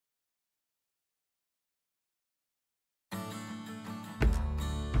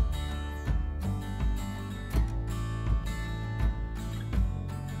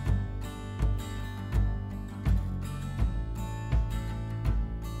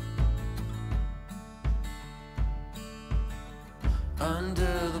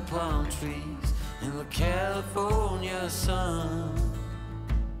under the palm trees in the California sun.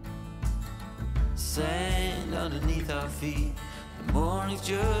 Sand underneath our feet, the morning's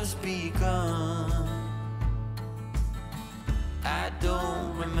just begun. I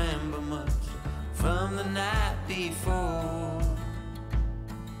don't remember much from the night before,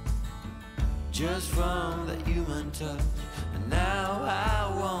 just from that human touch, and now I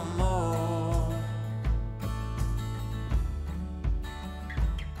want more.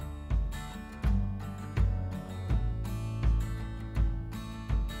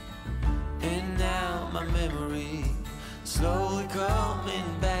 And now my memory slowly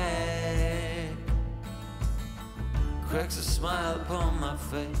coming back, cracks a smile upon my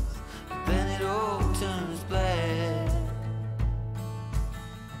face, but then it all turns black.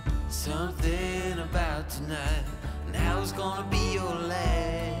 Something about tonight, now it's gonna be your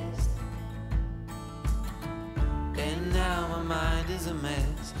last. And now my mind is a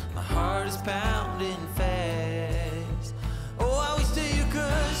mess, my heart is pounding fast. Oh, I wish that you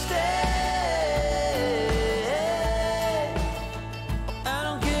could stay. I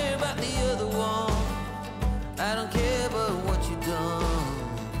don't care about the other one, I don't care about what you've done.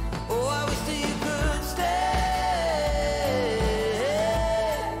 Oh, I wish that you could stay.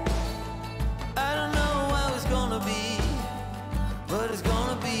 I don't know how it's gonna be, but it's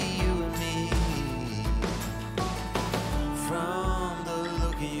gonna be you and me. From the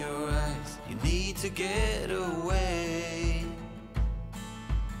look in your eyes, you need to get away,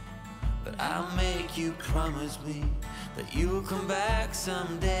 but I'll make you promise me that you'll come back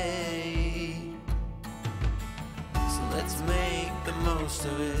someday. So let's make the most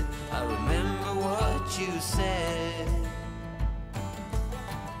of it. I remember what you said.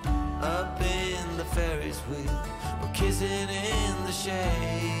 Up in the Ferris wheel, we're kissing in the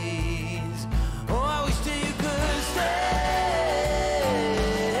shades. Oh, I wish that you could stay.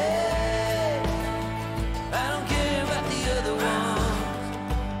 I don't care about the other ones,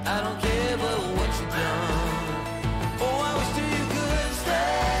 I don't care about what you've done. Oh, I wish that you could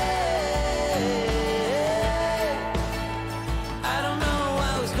stay. I don't know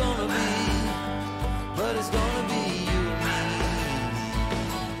how it's gonna be, but it's gonna be you and me.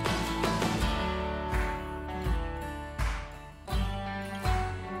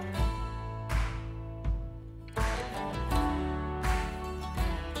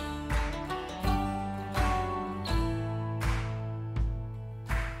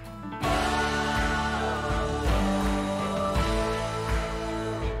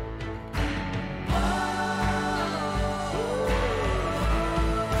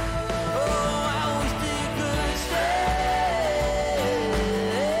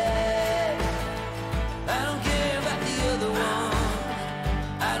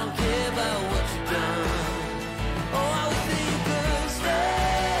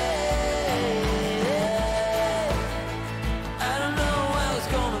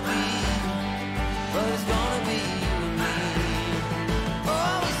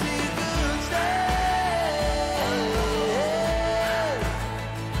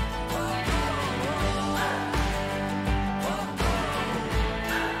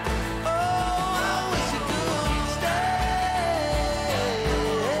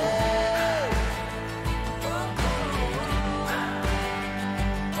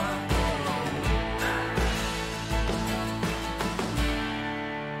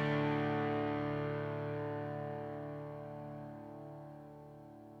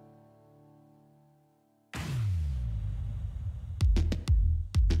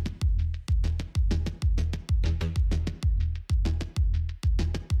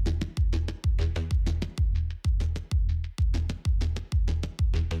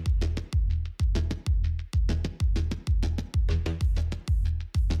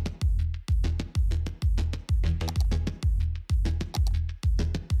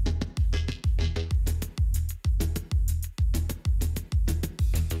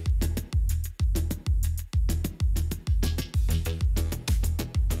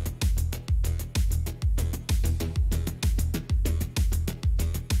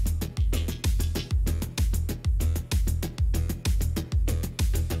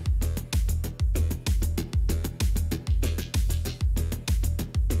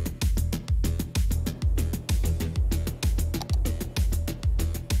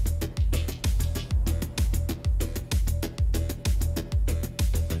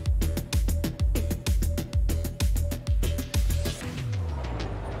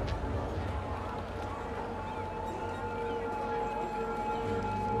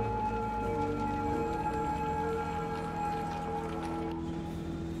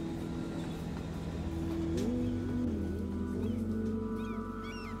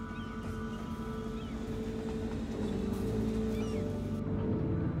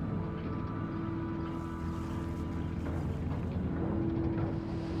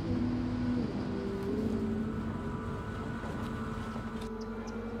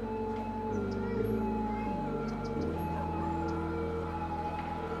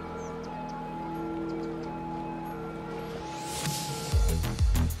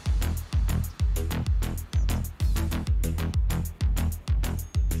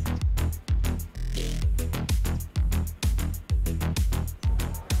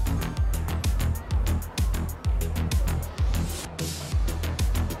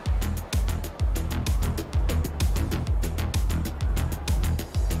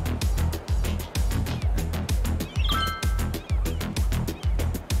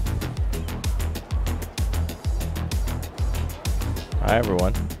 Hi,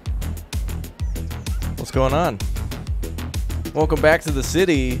 everyone. What's going on? Welcome back to the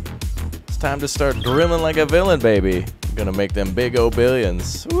city. It's time to start drilling like a villain, baby. I'm gonna make them big O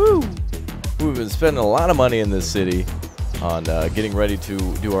billions. Woo! We've been spending a lot of money in this city on getting ready to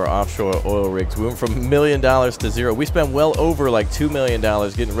do our offshore oil rigs. We went from $1 million to zero. We spent well over like $2 million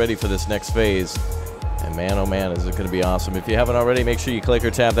getting ready for this next phase. And man, oh man, is it going to be awesome. If you haven't already, make sure you click or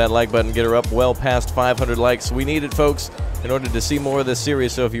tap that like button. Get her up well past 500 likes. We need it, folks, in order to see more of this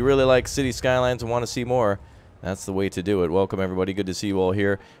series. So if you really like City Skylines and want to see more, that's the way to do it. Welcome, everybody. Good to see you all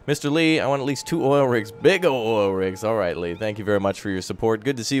here. Mr. Lee, I want at least 2 oil rigs. Big oil rigs. All right, Lee. Thank you very much for your support.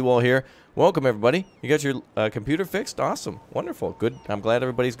 Good to see you all here. Welcome, everybody. You got your computer fixed? Awesome. Wonderful. Good. I'm glad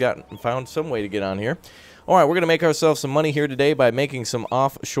everybody's found some way to get on here. All right, we're going to make ourselves some money here today by making some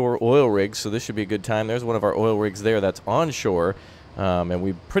offshore oil rigs, so this should be a good time. There's one of our oil rigs there that's onshore, and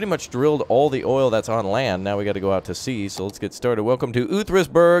we pretty much drilled all the oil that's on land. Now we got to go out to sea, so let's get started. Welcome to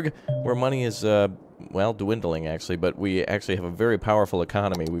Uthrisburg, where money is, well, dwindling, actually, but we actually have a very powerful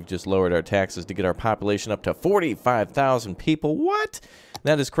economy. We've just lowered our taxes to get our population up to 45,000 people. What?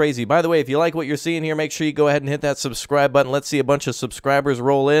 That is crazy. By the way, if you like what you're seeing here, make sure you go ahead and hit that subscribe button. Let's see a bunch of subscribers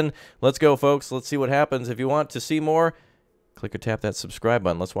roll in. Let's go, folks. Let's see what happens. If you want to see more, click or tap that subscribe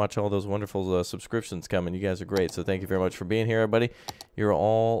button. Let's watch all those wonderful subscriptions coming. You guys are great, so thank you very much for being here, everybody. You're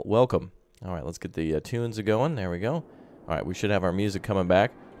all welcome. All right, let's get the tunes going. There we go. All right, we should have our music coming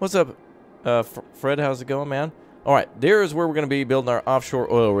back. What's up, Fred? How's it going, man? All right, there's where we're going to be building our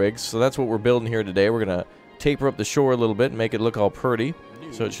offshore oil rigs. So that's what we're building here today. We're going to taper up the shore a little bit and make it look all pretty.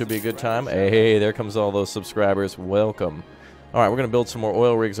 So it should be a good time. Hey, there comes all those subscribers. Welcome. All right, we're going to build some more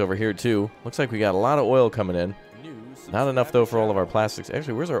oil rigs over here, too. Looks like we got a lot of oil coming in. Not enough, though, for all of our plastics.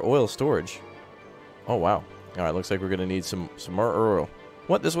 Actually, where's our oil storage? Oh, wow. All right, looks like we're going to need some more oil.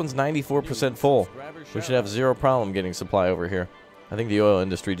 What? This one's 94% full. We should have zero problem getting supply over here. I think the oil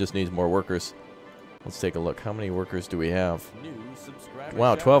industry just needs more workers. Let's take a look. How many workers do we have?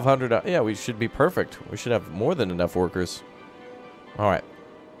 Wow, 1,200. Yeah, we should be perfect. We should have more than enough workers. All right.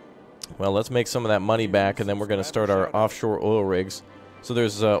 Well, let's make some of that money back, and then we're going to start our offshore oil rigs. So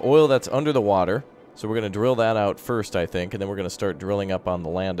there's oil that's under the water. So we're going to drill that out first, I think, and then we're going to start drilling up on the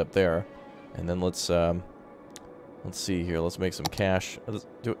land up there. And then let's see here. Let's make some cash.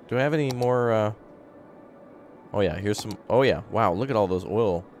 Do I have any more? Oh, yeah, here's some. Oh, yeah. Wow, look at all those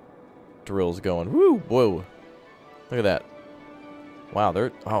oil drills going. Woo! Whoa. Look at that. Wow,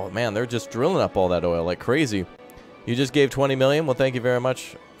 oh, man, they're just drilling up all that oil like crazy. You just gave 20 million? Well, thank you very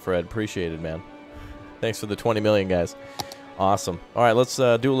much, Fred. Appreciate it, man. Thanks for the 20 million, guys. Awesome. All right, let's do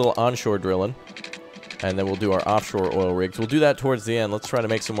a little onshore drilling, and then we'll do our offshore oil rigs. We'll do that towards the end. Let's try to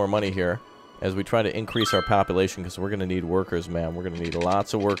make some more money here as we try to increase our population, because we're going to need workers, man. We're going to need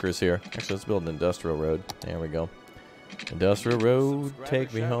lots of workers here. Actually, let's build an industrial road. There we go. Industrial road,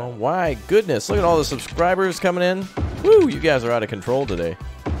 take me home. Why, goodness, look at all the subscribers coming in. Woo, you guys are out of control today.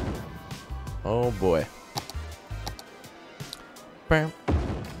 Oh, boy. Bam,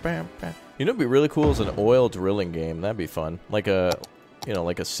 bam, bam. You know, it'd be really cool is an oil drilling game. That'd be fun. Like a, you know,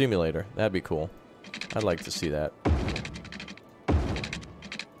 like a simulator. That'd be cool. I'd like to see that.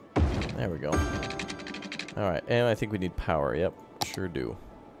 There we go. All right, and I think we need power. Yep, sure do.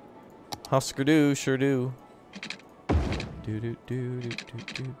 Husker do, sure do. Can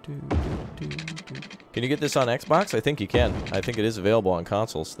you get this on Xbox? I think you can. I think it is available on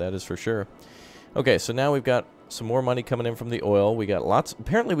consoles. That is for sure. Okay, so now we've got some more money coming in from the oil. We got lots.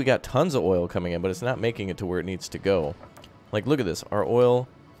 Apparently, we got tons of oil coming in, but it's not making it to where it needs to go. Like, look at this. Our oil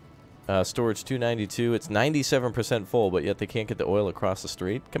storage 292. It's 97% full, but yet they can't get the oil across the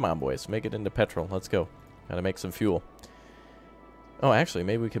street. Come on, boys. Make it into petrol. Let's go. Gotta make some fuel. Oh, actually,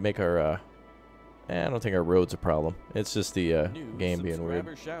 maybe we could make our... I don't think our road's a problem. It's just the game being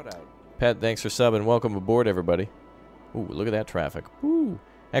weird. Pat, thanks for subbing. Welcome aboard, everybody. Ooh, look at that traffic. Ooh.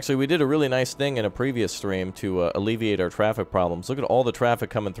 Actually, we did a really nice thing in a previous stream to alleviate our traffic problems. Look at all the traffic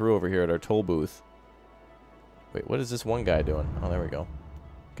coming through over here at our toll booth. Wait, what is this one guy doing? Oh, there we go.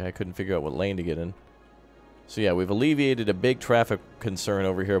 Guy couldn't figure out what lane to get in. So yeah, we've alleviated a big traffic concern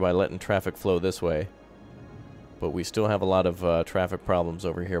over here by letting traffic flow this way. But we still have a lot of traffic problems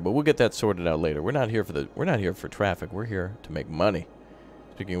over here. But we'll get that sorted out later. We're not here for traffic. We're here to make money.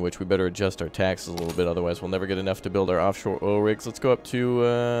 Speaking of which, we better adjust our taxes a little bit. Otherwise, we'll never get enough to build our offshore oil rigs. Let's go up to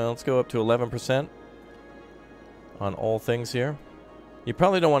 11% on all things here. You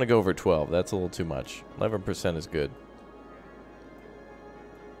probably don't want to go over 12. That's a little too much. 11% is good.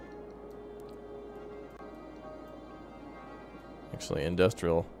 Actually,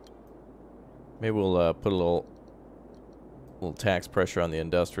 industrial. Maybe we'll put a little tax pressure on the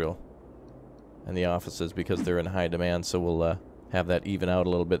industrial and the offices because they're in high demand. So we'll Have that even out a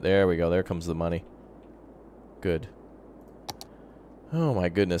little bit. There we go. There comes the money. Good. Oh my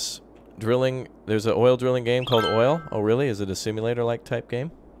goodness. Drilling. There's an oil drilling game called Oil. Oh really? Is it a simulator-like type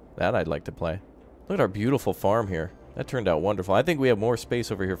game? That I'd like to play. Look at our beautiful farm here. That turned out wonderful. I think we have more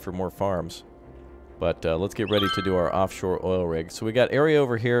space over here for more farms. But let's get ready to do our offshore oil rig. So we got area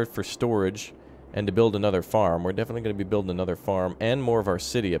over here for storage and to build another farm. We're definitely going to be building another farm and more of our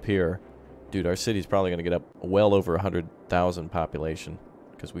city up here. Dude, our city's probably going to get up well over 100,000 population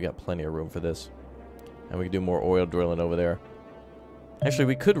because we got plenty of room for this. And we can do more oil drilling over there. Actually,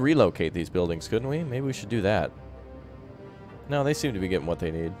 we could relocate these buildings, couldn't we? Maybe we should do that. No, they seem to be getting what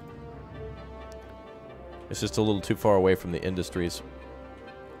they need. It's just a little too far away from the industries.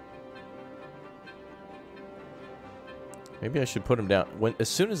 Maybe I should put them down. As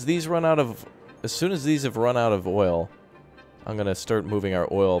soon as these have run out of oil, I'm gonna start moving our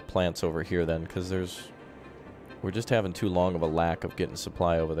oil plants over here then, because we're just having too long of a lack of getting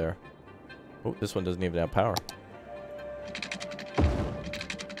supply over there. Oh, this one doesn't even have power.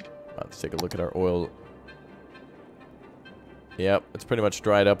 Let's take a look at our oil. Yep, it's pretty much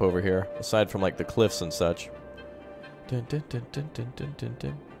dried up over here, aside from like the cliffs and such. Dun, dun, dun, dun, dun, dun, dun,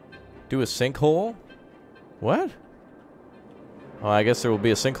 dun. Do a sinkhole? What? Oh, I guess there will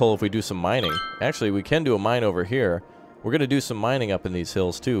be a sinkhole if we do some mining. Actually, we can do a mine over here. We're going to do some mining up in these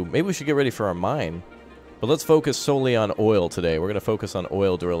hills, too. Maybe we should get ready for our mine. But let's focus solely on oil today. We're going to focus on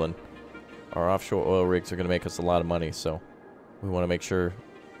oil drilling. Our offshore oil rigs are going to make us a lot of money, so we want to make sure...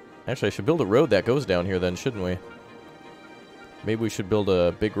 Actually, I should build a road that goes down here then, shouldn't we? Maybe we should build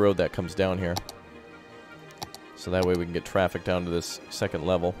a big road that comes down here. So that way we can get traffic down to this second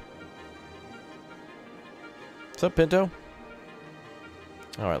level. What's up, Pinto?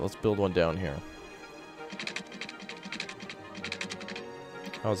 Alright, let's build one down here.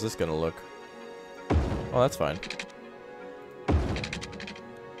 How's this gonna look? Oh, that's fine.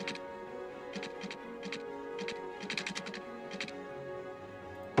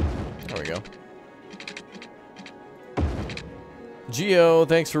 There we go. Geo,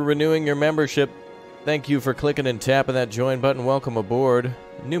 thanks for renewing your membership. Thank you for clicking and tapping that join button. Welcome aboard.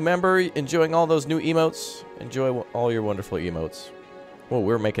 New member, enjoying all those new emotes? Enjoy all your wonderful emotes. Whoa,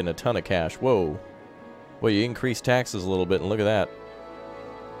 we're making a ton of cash. Whoa. Well, you increased taxes a little bit, and look at that.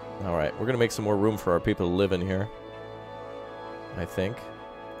 Alright, we're going to make some more room for our people to live in here. I think.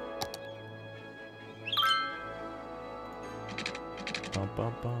 Bum,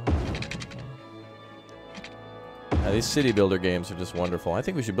 bum, bum. Now, these city builder games are just wonderful. I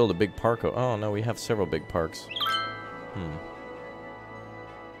think we should build a big park. Oh, no, we have several big parks.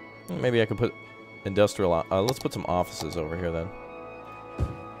 Maybe I could put industrial... let's put some offices over here, then.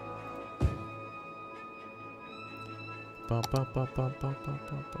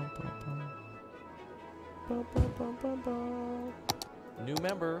 New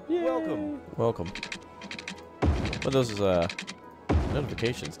member. Yay. Welcome. Welcome. But those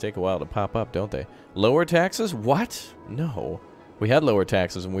notifications take a while to pop up, don't they? Lower taxes? What? No. We had lower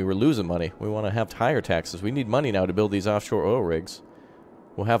taxes and we were losing money. We want to have higher taxes. We need money now to build these offshore oil rigs.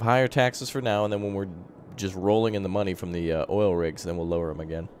 We'll have higher taxes for now, and then when we're just rolling in the money from the oil rigs, then we'll lower them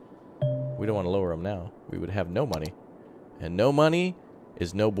again. We don't want to lower them now. We would have no money. And no money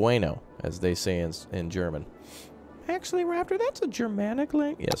is no bueno, as they say in German. Actually, Raptor, that's a Germanic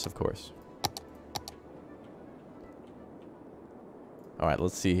language. Yes, of course. Alright,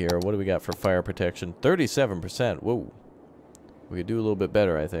 let's see here. What do we got for fire protection? 37%. Whoa. We could do a little bit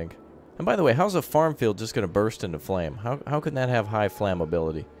better, I think. And by the way, how's a farm field just going to burst into flame? How can that have high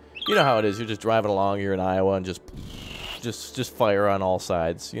flammability? You know how it is. You're just driving along, you're in Iowa, and just fire on all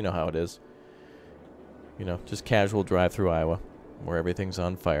sides. You know how it is. You know, just casual drive through Iowa, where everything's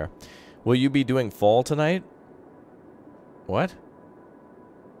on fire. Will you be doing fall tonight? What?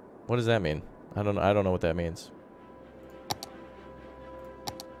 What does that mean? I don't know what that means.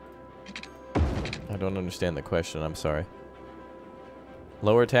 I don't understand the question. I'm sorry.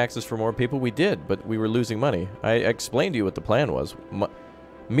 Lower taxes for more people? We did, but we were losing money. I explained to you what the plan was.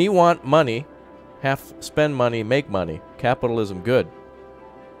 Me want money, half spend money, make money. Capitalism good.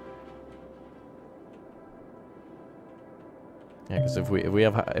 Yeah, because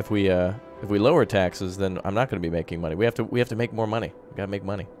if we lower taxes, then I'm not going to be making money. We have to make more money. We got to make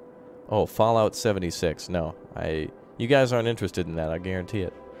money. Oh, Fallout 76. No, you guys aren't interested in that. I guarantee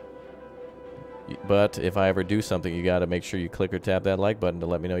it. But if I ever do something, you got to make sure you click or tap that like button to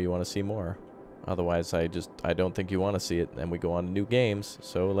let me know you want to see more. Otherwise, I don't think you want to see it, and we go on to new games.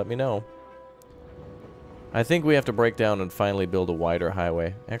 So let me know. I think we have to break down and finally build a wider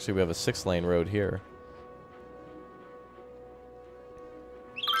highway. Actually, we have a 6-lane road here.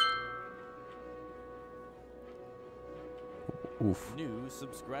 Oof. New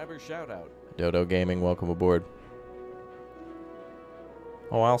subscriber shout out. Dodo Gaming, welcome aboard.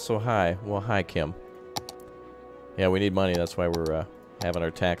 Oh, also hi. Well, hi, Kim. Yeah, we need money. That's why we're having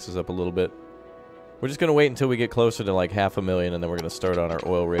our taxes up a little bit. We're just going to wait until we get closer to like 500,000, and then we're going to start on our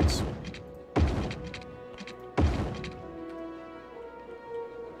oil rigs.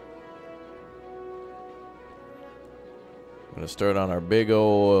 I'm going to start on our big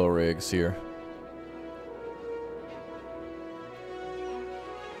old oil rigs here.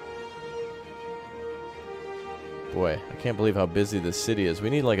 Boy, I can't believe how busy this city is. We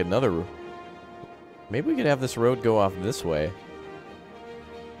need like another... Maybe we could have this road go off this way.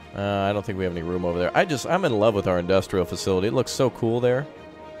 I don't think we have any room over there. I'm in love with our industrial facility. It looks so cool there.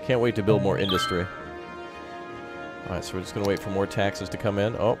 Can't wait to build more industry. Alright, so we're just going to wait for more taxes to come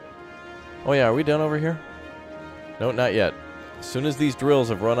in. Oh. Oh yeah, are we done over here? No, not yet. As soon as these drills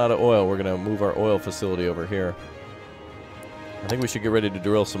have run out of oil, we're going to move our oil facility over here. I think we should get ready to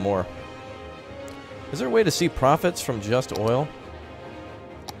drill some more. Is there a way to see profits from just oil?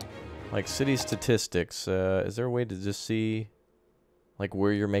 Like city statistics. Is there a way to just see like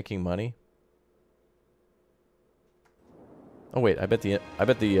where you're making money? Oh wait, I bet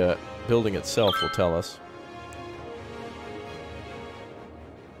the building itself will tell us.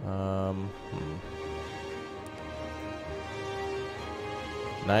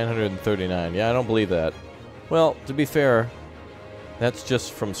 939. Yeah, I don't believe that. Well, to be fair, that's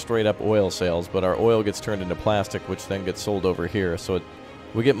just from straight up oil sales, but our oil gets turned into plastic, which then gets sold over here. So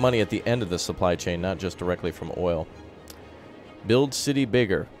we get money at the end of the supply chain, not just directly from oil. Build city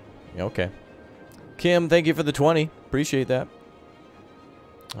bigger. Okay. Kim, thank you for the 20. Appreciate that.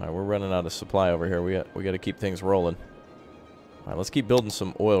 All right, we're running out of supply over here. We got to keep things rolling. All right, let's keep building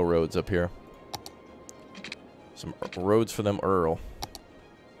some oil roads up here. Some roads for them Earl.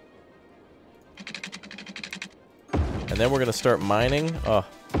 And then we're going to start mining. Oh,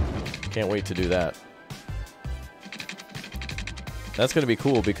 can't wait to do that. That's going to be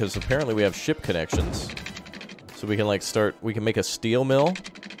cool because apparently we have ship connections. So we can like we can make a steel mill.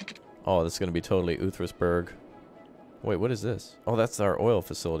 Oh, this is going to be totally Uthrisberg. Wait, what is this? Oh, that's our oil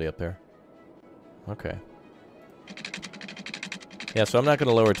facility up there. Okay. Yeah, so I'm not going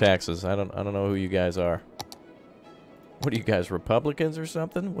to lower taxes. I don't know who you guys are. What are you guys, Republicans or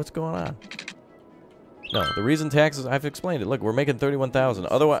something? What's going on? No, the reason taxes, I've explained it. Look, we're making 31,000.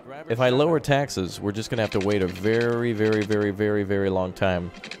 Otherwise, if I lower taxes, we're just going to have to wait a very, very, very, very, very long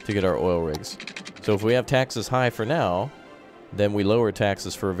time to get our oil rigs. So if we have taxes high for now, then we lower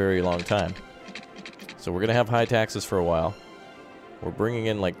taxes for a very long time. So we're going to have high taxes for a while. We're bringing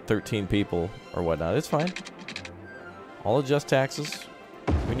in like 13 people or whatnot. It's fine. I'll adjust taxes.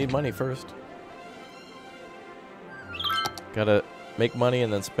 We need money first. Gotta make money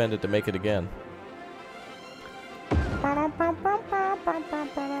and then spend it to make it again.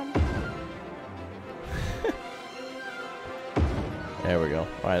 There we go.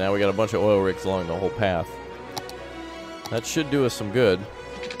 Alright, now we got a bunch of oil rigs along the whole path. That should do us some good.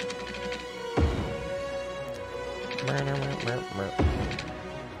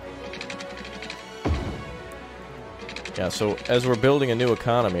 Yeah, so as we're building a new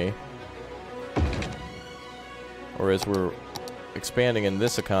economy, or as we're expanding in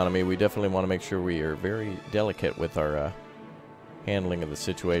this economy, we definitely want to make sure we are very delicate with our handling of the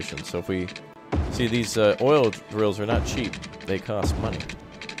situation. So if we see these oil drills are not cheap, they cost money.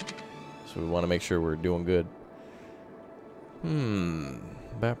 So we want to make sure we're doing good. Oh,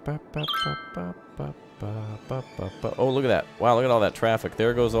 look at that. Wow, look at all that traffic.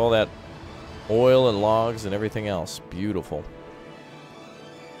 There goes all that oil and logs and everything else. Beautiful.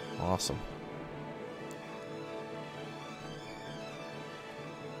 Awesome.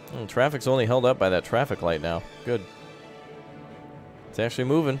 Traffic's only held up by that traffic light now. Good. It's actually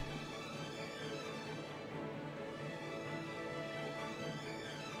moving.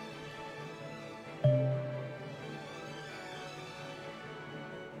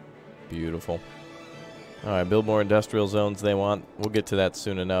 Beautiful. Alright, build more industrial zones they want. We'll get to that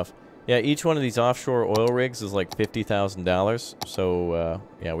soon enough. Yeah, each one of these offshore oil rigs is like $50,000. So,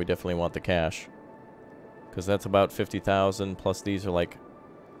 yeah, we definitely want the cash. Because that's about $50,000, plus these are like...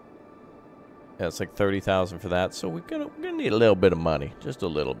 Yeah, it's like $30,000 for that. So we're gonna need a little bit of money. Just a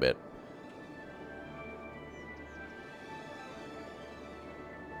little bit.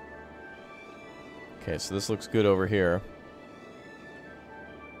 Okay, so this looks good over here.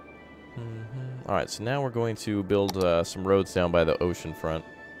 Alright, so now we're going to build some roads down by the ocean front.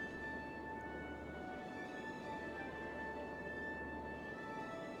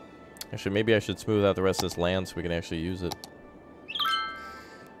 Actually, maybe I should smooth out the rest of this land so we can actually use it.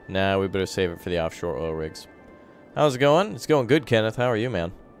 Nah, we better save it for the offshore oil rigs. How's it going? It's going good, Kenneth. How are you,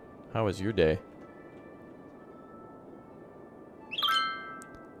 man? How was your day?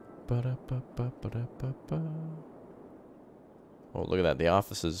 Oh, look at that. The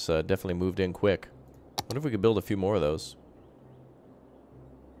office has definitely moved in quick. What if we could build a few more of those?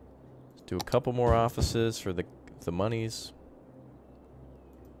 Let's do a couple more offices for the monies.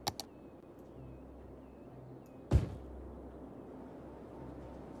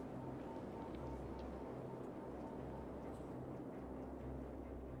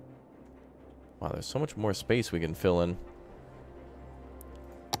 Wow, there's so much more space we can fill in.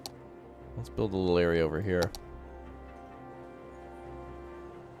 Let's build a little area over here.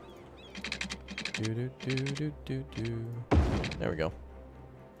 There we go.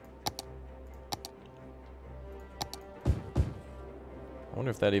 I wonder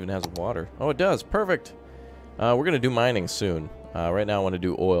if that even has water. Oh, it does. Perfect. We're going to do mining soon. Right now I want to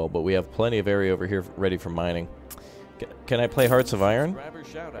do oil, but we have plenty of area over here ready for mining. Can I play Hearts of Iron?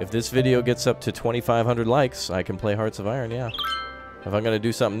 If this video gets up to 2,500 likes, I can play Hearts of Iron, yeah. If I'm going to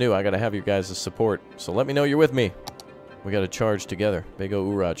do something new, I got to have your guys' support. So let me know you're with me. We got to charge together. Big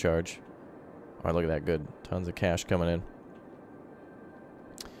ol' oorah charge. Alright, look at that. Good. Tons of cash coming in.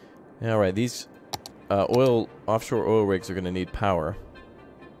 Alright, these offshore oil rigs are going to need power.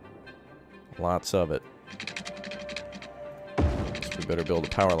 Lots of it. So we better build a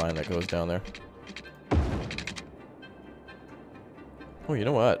power line that goes down there. Oh, you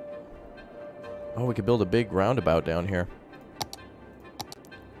know what? Oh, we could build a big roundabout down here.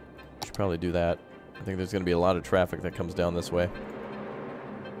 Should probably do that. I think there's going to be a lot of traffic that comes down this way.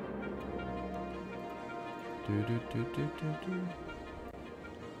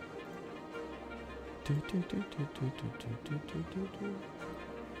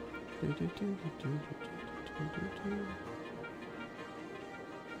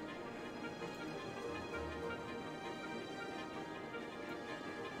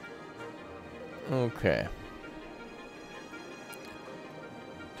 Okay.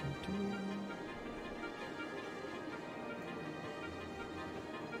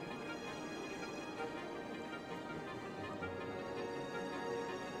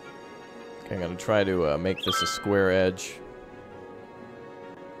 Okay, I'm going to try to make this a square edge.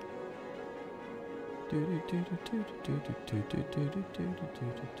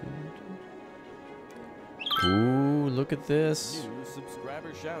 Ooh, look at this. New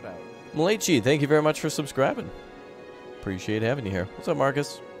subscriber shout out. Malachi, thank you very much for subscribing. Appreciate having you here. What's up,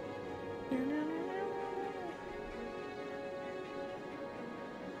 Marcus?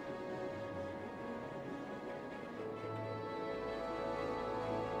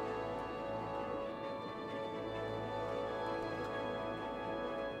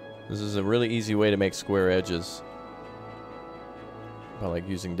 This is a really easy way to make square edges. By like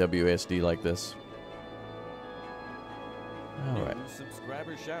using WASD like this. Alright.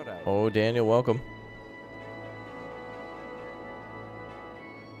 Subscriber shout out. Oh, Daniel, welcome.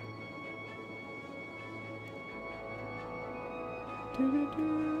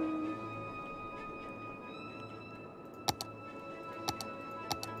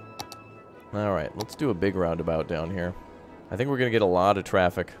 Alright, let's do a big roundabout down here. I think we're going to get a lot of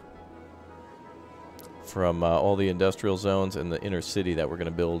traffic from all the industrial zones and the inner city that we're going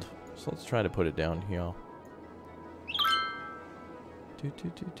to build. So let's try to put it down here.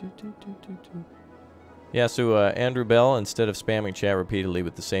 Yeah, so Andrew Bell, instead of spamming chat repeatedly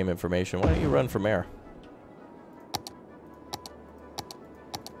with the same information, why don't you run for mayor?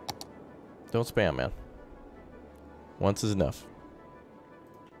 Don't spam, man. Once is enough.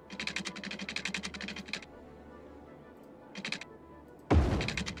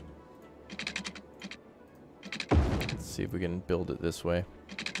 Let's see if we can build it this way.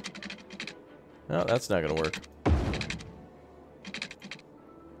 No, that's not going to work.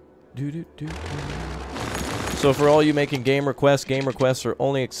 So for all you making game requests are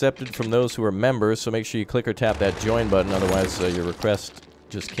only accepted from those who are members, so make sure you click or tap that join button, otherwise your request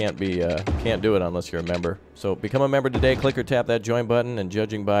just can't do it unless you're a member. So become a member today, click or tap that join button, and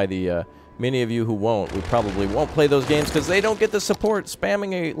judging by the many of you who won't, we probably won't play those games because they don't get the support.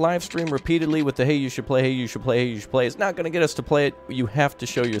 Spamming a live stream repeatedly with the hey you should play, hey you should play, hey you should play is not going to get us to play it. You have to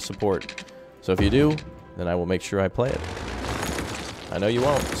show your support. So if you do, then I will make sure I play it. I know you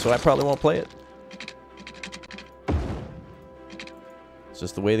won't, so I probably won't play it. It's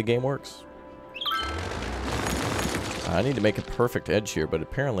just the way the game works. I need to make a perfect edge here, but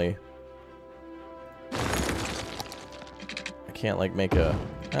apparently I can't like make a...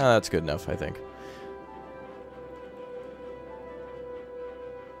 that's good enough, I think.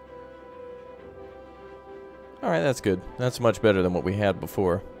 Alright, that's good. That's much better than what we had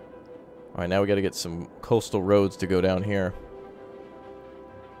before. Alright, now we gotta get some coastal roads to go down here.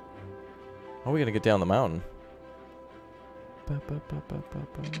 Oh, we gotta get down the mountain.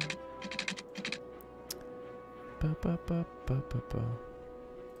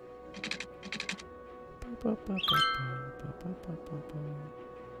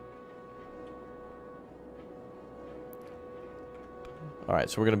 Alright,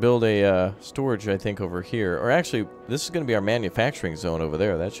 so we're going to build a storage, I think, over here. Or actually, this is going to be our manufacturing zone over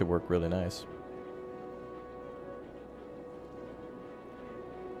there. That should work really nice.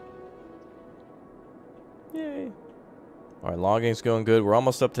 Yay. Alright, logging's going good. We're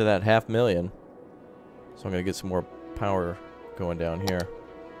almost up to that 500,000. So I'm going to get some more power going down here.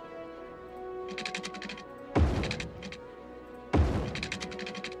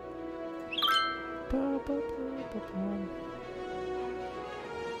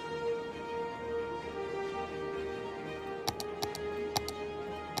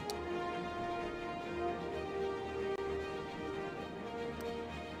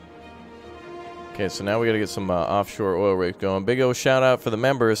 Okay, so now we gotta get some offshore oil rigs going. Big O shout out for the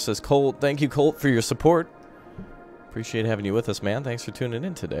members, says Colt. Thank you, Colt, for your support. Appreciate having you with us, man. Thanks for tuning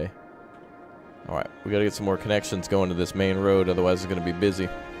in today. Alright, we gotta get some more connections going to this main road, otherwise it's gonna be busy.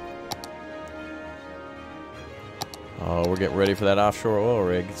 Oh, we're getting ready for that offshore oil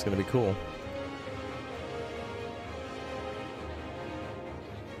rig. It's gonna be cool.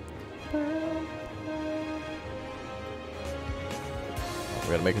 We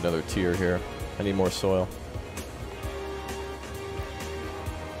gotta make another tier here. I need more soil.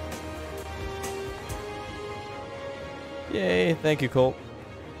 Yay, thank you, Colt.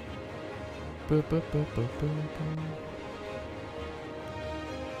 We're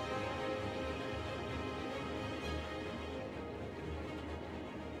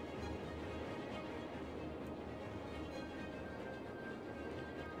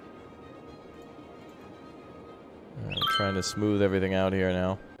trying to smooth everything out here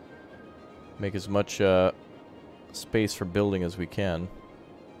now. Make as much space for building as we can.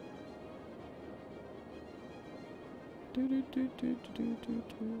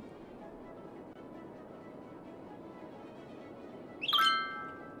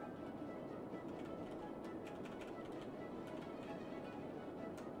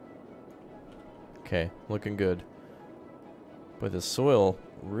 Okay, looking good. But the soil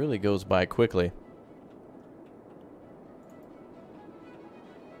really goes by quickly.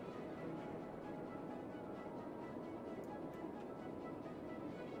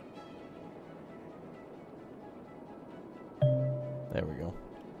 There we go.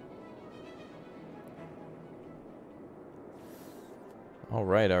 All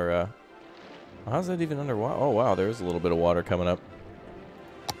right, our how's that even underwater? Oh wow, there's a little bit of water coming up.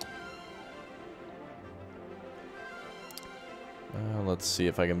 Let's see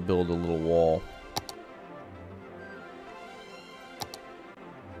if I can build a little wall.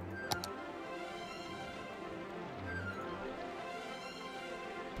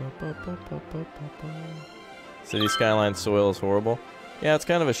 City Skyline soil is horrible. Yeah, it's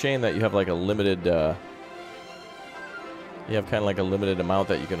kind of a shame that you have like a limited, you have kind of like a limited amount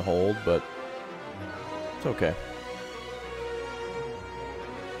that you can hold, but it's okay.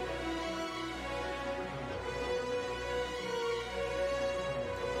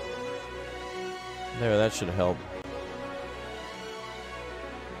 There, that should help.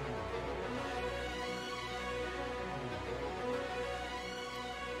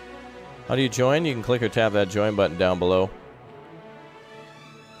 How do you join? You can click or tap that join button down below.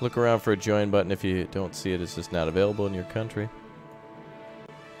 Look around for a join button. If you don't see it, it's just not available in your country.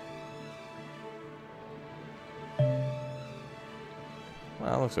 Well,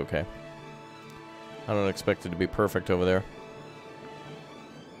 that looks okay. I don't expect it to be perfect over there.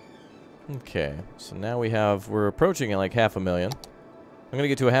 Okay, so now we're approaching like 500,000. I'm gonna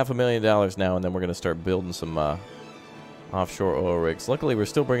get to $500,000 now, and then we're gonna start building some offshore oil rigs. Luckily, we're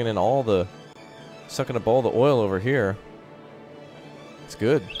still bringing in sucking up all the oil over here. It's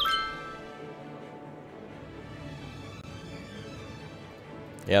good.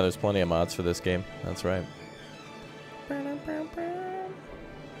 Yeah, there's plenty of mods for this game. That's right.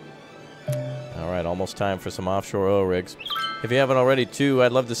 Alright, almost time for some offshore oil rigs. If you haven't already, too,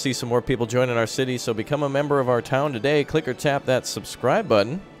 I'd love to see some more people joining our city, so become a member of our town today. Click or tap that subscribe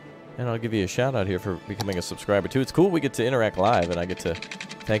button, and I'll give you a shout-out here for becoming a subscriber, too. It's cool we get to interact live, and I get to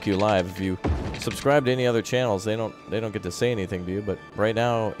thank you live. If you subscribe to any other channels, they don't get to say anything to you, but right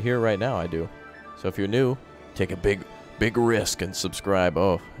now, I do. So if you're new, take a big risk and subscribe.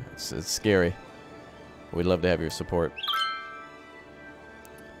 Oh, it's scary. We'd love to have your support.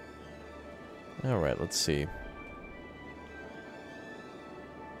 Alright, let's see.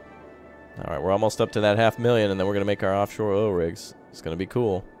 All right, we're almost up to that 500,000, and then we're going to make our offshore oil rigs. It's going to be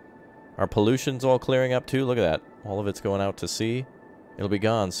cool. Our pollution's all clearing up, too. Look at that. All of it's going out to sea. It'll be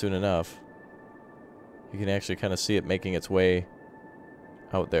gone soon enough. You can actually kind of see it making its way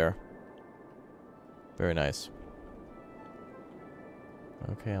out there. Very nice.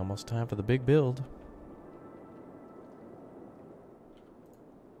 Okay, almost time for the big build.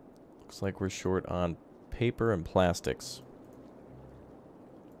 Looks like we're short on paper and plastics.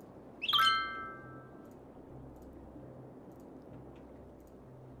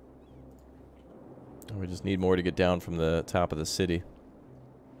 We just need more to get down from the top of the city.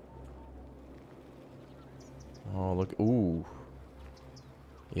 Oh, look. Ooh.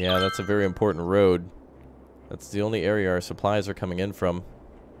 Yeah, that's a very important road. That's the only area our supplies are coming in from.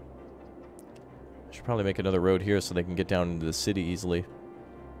 I should probably make another road here so they can get down into the city easily.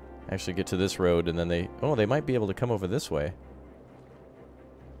 Actually get to this road, and then they... Oh, they might be able to come over this way.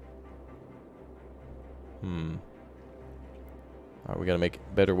 Alright, we gotta make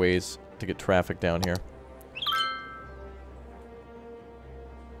better ways to get traffic down here.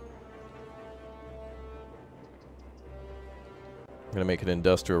 I'm gonna make an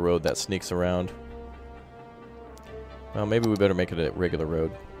industrial road that sneaks around. Well, maybe we better make it a regular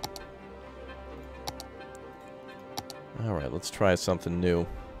road. Alright, let's try something new.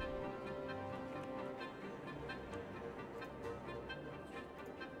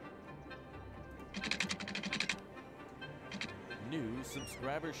 New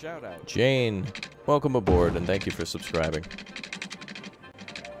subscriber shout out. Jane, welcome aboard and thank you for subscribing.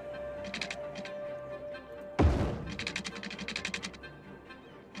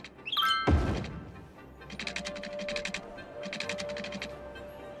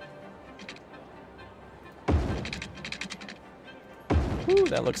 Whew,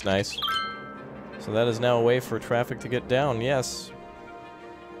 that looks nice. So that is now a way for traffic to get down, yes.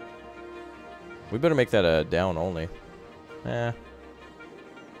 We better make that a down only. Well,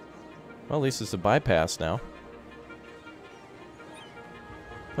 at least it's a bypass now.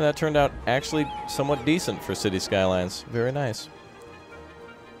 Well, that turned out actually somewhat decent for City Skylines. Very nice.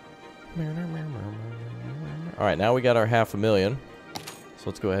 Alright, now we got our 500,000. So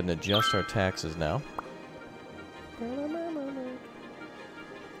let's go ahead and adjust our taxes now.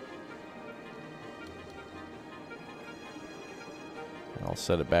 I'll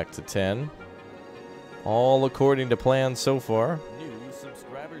set it back to 10. All according to plan so far. New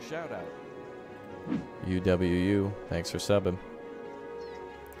subscriber shout out. UWU, thanks for subbing.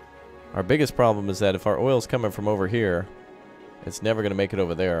 Our biggest problem is that if our oil's coming from over here, it's never going to make it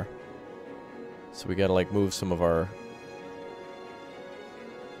over there. So we got to like move some of our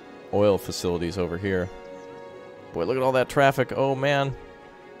oil facilities over here. Boy, look at all that traffic. Oh man.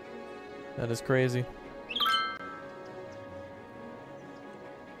 That is crazy.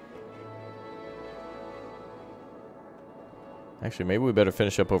 Actually, maybe we better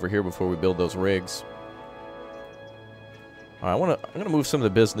finish up over here before we build those rigs. All right, I'm gonna move some of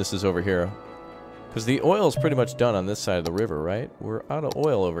the businesses over here, because the oil's pretty much done on this side of the river, right? We're out of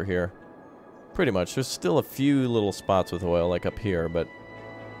oil over here, pretty much. There's still a few little spots with oil, like up here, but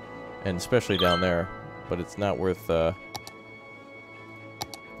and especially down there. But it's not worth. Well,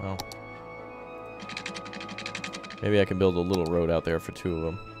 maybe I can build a little road out there for 2 of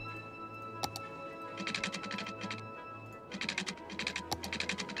them.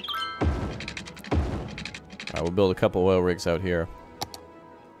 We'll build a couple oil rigs out here.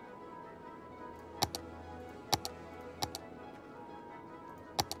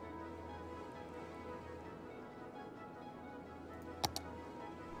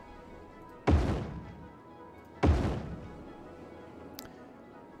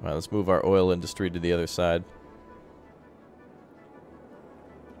 Alright, let's move our oil industry to the other side.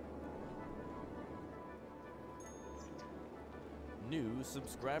 New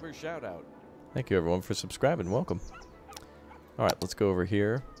subscriber shout out. Thank you, everyone, for subscribing. Welcome. All right, let's go over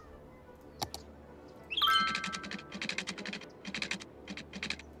here.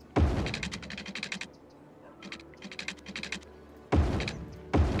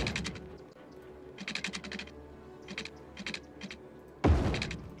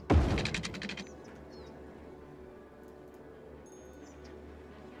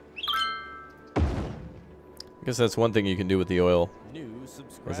 I guess that's one thing you can do with the oil,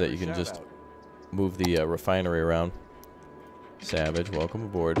 is that you can just move the refinery around. Savage, welcome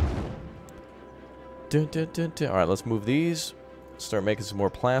aboard. Dun, dun, dun, dun. All right, let's move these. Start making some more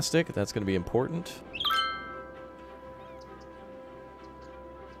plastic. That's going to be important.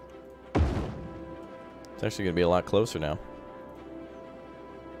 It's actually going to be a lot closer now.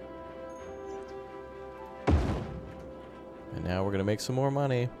 And now we're going to make some more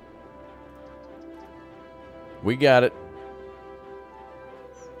money. We got it.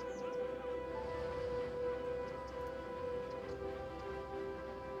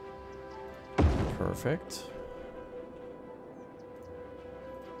 Perfect.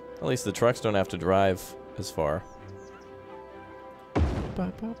 At least the trucks don't have to drive as far.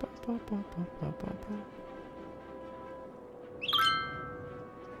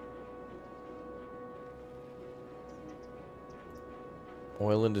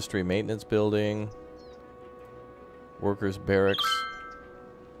 Oil industry maintenance building. Workers barracks.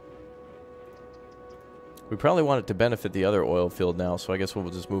 We probably want it to benefit the other oil field now, so I guess we'll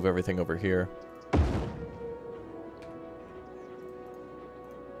just move everything over here.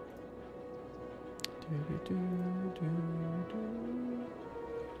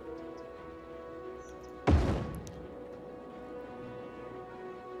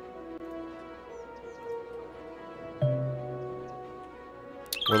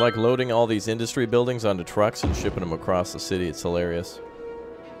 We're like loading all these industry buildings onto trucks and shipping them across the city. It's hilarious.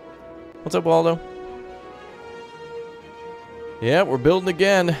 What's up, Waldo? Yeah, we're building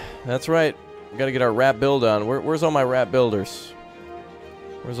again. That's right. We gotta get our wrap build on. Where's all my wrap builders?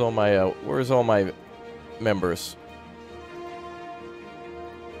 Where's all my members?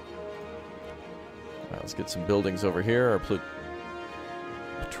 All right, let's get some buildings over here. Our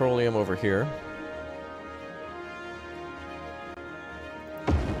petroleum over here.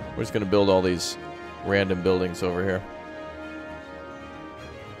 We're just gonna build all these random buildings over here.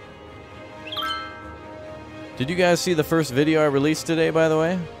 Did you guys see the first video I released today, by the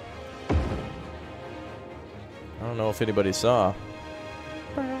way? I don't know if anybody saw.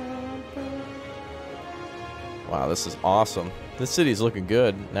 Wow, this is awesome. This city's looking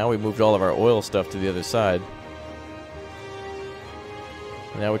good. Now we moved all of our oil stuff to the other side.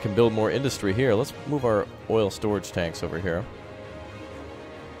 Now we can build more industry here. Let's move our oil storage tanks over here.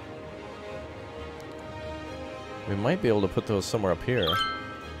 We might be able to put those somewhere up here.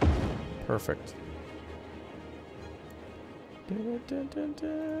 Perfect.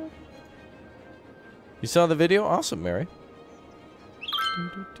 You saw the video? Awesome, Mary.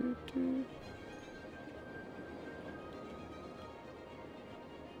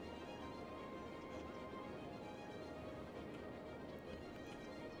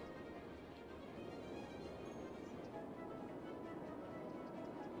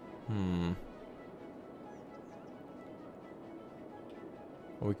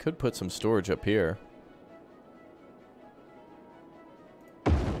 Well, we could put some storage up here.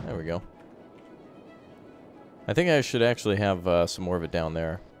 There we go. I think I should actually have some more of it down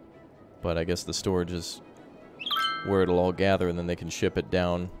there. But I guess the storage is where it'll all gather, and then they can ship it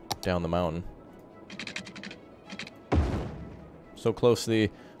down the mountain. So close to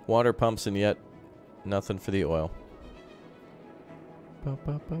the water pumps, and yet nothing for the oil.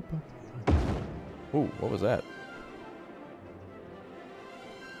 Ooh, what was that?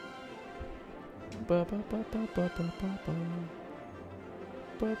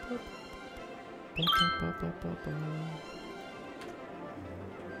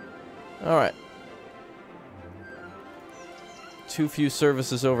 Alright. Too few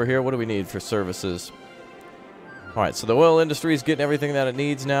services over here. What do we need for services? Alright, so the oil industry is getting everything that it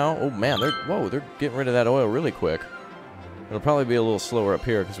needs now. Oh man, they're getting rid of that oil really quick. It'll probably be a little slower up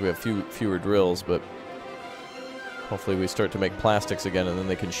here because we have fewer drills, but hopefully we start to make plastics again, and then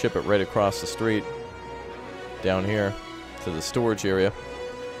they can ship it right across the street down here to the storage area.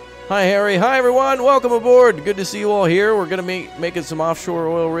 Hi, Harry. Hi, everyone. Welcome aboard. Good to see you all here. We're going to be making some offshore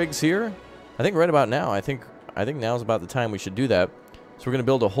oil rigs here. I think right about now. I think now's about the time we should do that. So we're going to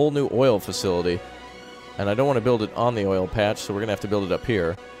build a whole new oil facility. And I don't want to build it on the oil patch, so we're going to have to build it up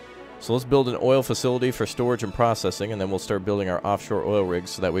here. So let's build an oil facility for storage and processing, and then we'll start building our offshore oil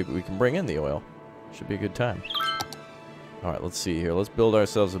rigs so that we can bring in the oil. Should be a good time. All right, let's see here. Let's build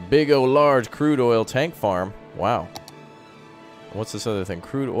ourselves a big large crude oil tank farm. Wow. What's this other thing?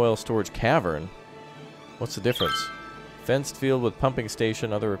 Crude oil storage cavern. What's the difference? Fenced field with pumping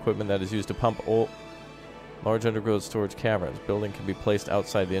station, other equipment that is used to pump oil. Large underground storage caverns. Building can be placed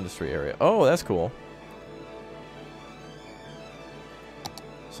outside the industry area. Oh, that's cool.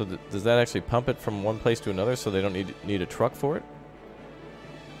 So does that actually pump it from one place to another so they don't need a truck for it?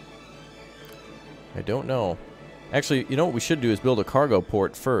 I don't know. Actually, you know what we should do is build a cargo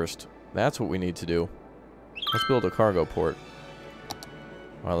port first. That's what we need to do. Let's build a cargo port.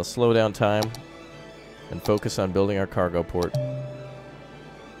 Alright, let's slow down time and focus on building our cargo port.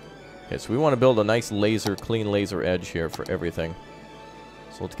 Okay, so we want to build a nice clean laser edge here for everything.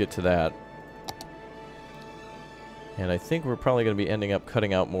 So let's get to that. And I think we're probably going to be ending up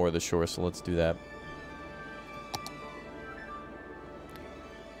cutting out more of the shore, so let's do that.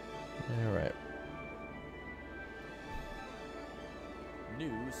 Alright.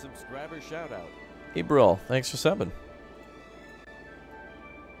 New subscriber shout out. April, thanks for subbing.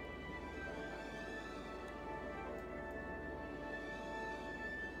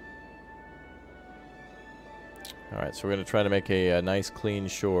 Alright, so we're going to try to make a nice clean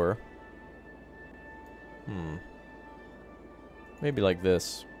shore. Maybe like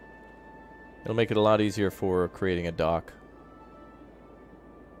this. It'll make it a lot easier for creating a dock.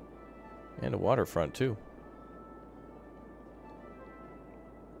 And a waterfront, too.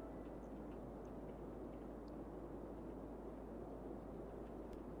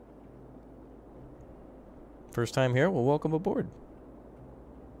 First time here? Well, welcome aboard.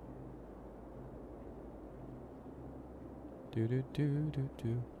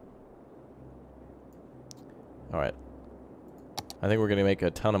 Alright. I think we're going to make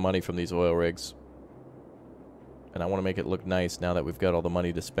a ton of money from these oil rigs. And I want to make it look nice now that we've got all the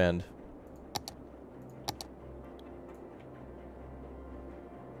money to spend.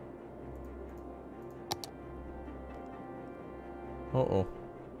 Uh-oh.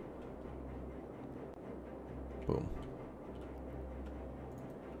 Boom.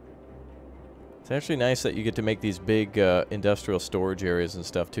 It's actually nice that you get to make these big industrial storage areas and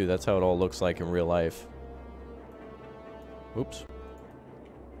stuff too. That's how it all looks like in real life. Oops.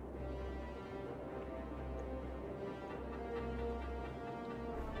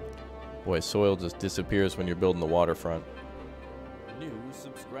 Boy, soil just disappears when you're building the waterfront. New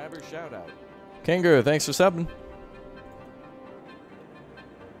subscriber shout out. Kangaroo, thanks for subbing.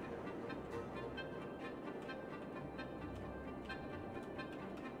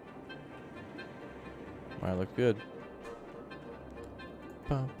 Alright, look good.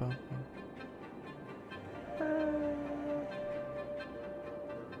 Bum, bum, bum.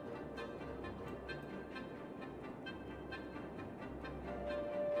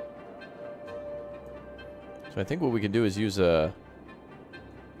 So I think what we can do is use a...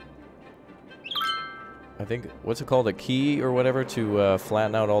 I think, what's it called? A key or whatever to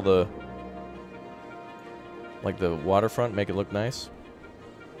flatten out all the... like the waterfront, make it look nice.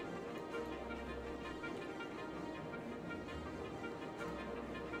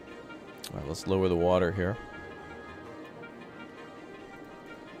 Alright, let's lower the water here.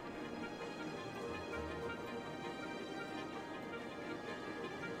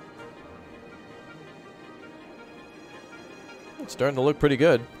 It's starting to look pretty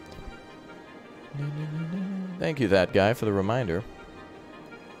good. Thank you, that guy, for the reminder.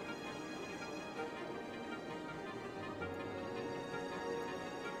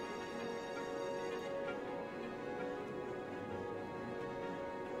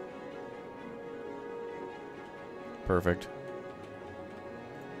 Perfect.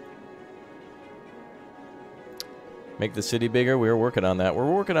 Make the city bigger. We're working on that. We're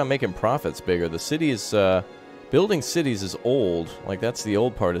working on making profits bigger. The city is... building cities is old. Like, that's the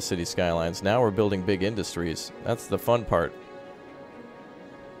old part of City Skylines. Now we're building big industries. That's the fun part.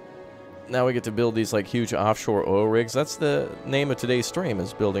 Now we get to build these, like, huge offshore oil rigs. That's the name of today's stream,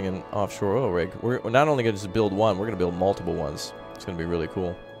 is building an offshore oil rig. We're not only going to just build one, we're going to build multiple ones. It's going to be really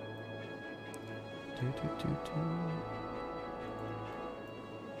cool.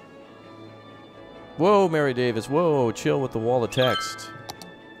 Whoa, Mary Davis. Whoa, chill with the wall of text.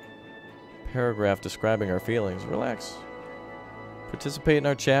 Paragraph describing our feelings. Relax. Participate in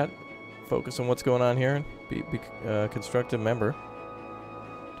our chat. Focus on what's going on here. Be a constructive member.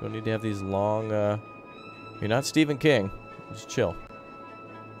 Don't need to have these long... You're not Stephen King. Just chill.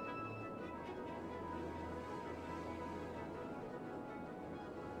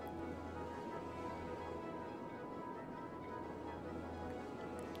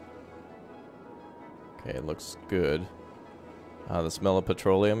 Okay, it looks good. The smell of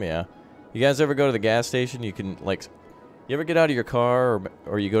petroleum, yeah. You guys ever go to the gas station? You can, like, you ever get out of your car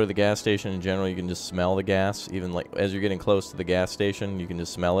or you go to the gas station in general, you can just smell the gas. Even, like, as you're getting close to the gas station, you can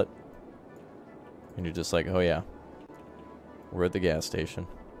just smell it. And you're just like, oh, yeah. We're at the gas station.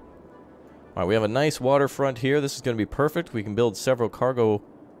 All right, we have a nice waterfront here. This is going to be perfect. We can build several cargo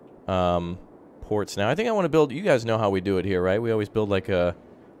ports now. I think I want to build... You guys know how we do it here, right? We always build, like a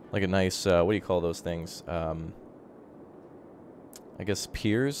nice... what do you call those things? I guess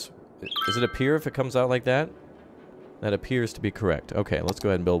piers? Is it a pier if it comes out like that? That appears to be correct. Okay, let's go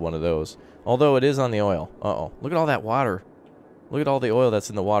ahead and build one of those. Although it is on the oil. Uh-oh. Look at all that water. Look at all the oil that's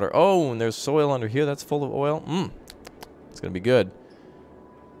in the water. Oh, and there's soil under here that's full of oil. It's going to be good.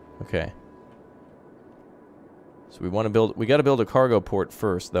 Okay. So we want to build... We got to build a cargo port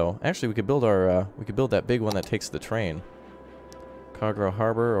first, though. Actually, we could build our... we could build that big one that takes the train. Cargo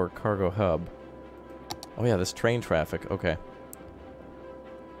harbor or cargo hub. Oh, yeah, this train traffic. Okay.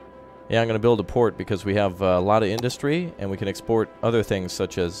 Yeah, I'm going to build a port because we have a lot of industry, and we can export other things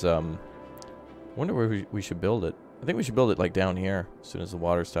such as... I wonder where we should build it. I think we should build it, like, down here as soon as the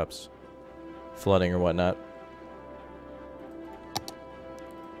water stops flooding or whatnot.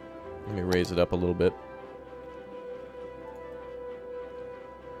 Let me raise it up a little bit.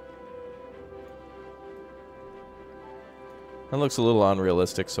 That looks a little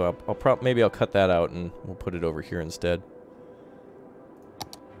unrealistic, so maybe I'll cut that out and we'll put it over here instead.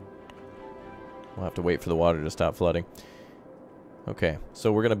 We'll have to wait for the water to stop flooding. Okay,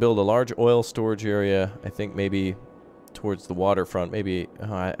 so we're going to build a large oil storage area, I think maybe towards the waterfront. Maybe,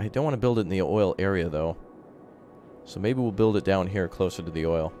 I don't want to build it in the oil area, though. So maybe we'll build it down here closer to the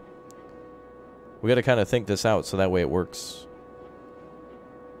oil. We got to kind of think this out so that way it works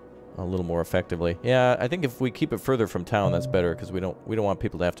a little more effectively. Yeah, I think if we keep it further from town, that's better, because we don't want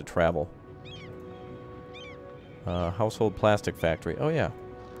people to have to travel. Household plastic factory. Oh, yeah.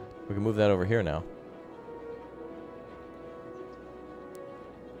 We can move that over here now.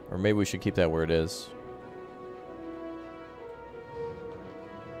 Or maybe we should keep that where it is.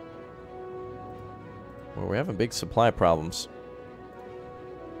 Well, we're having big supply problems.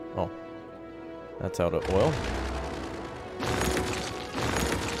 Oh. That's out of oil.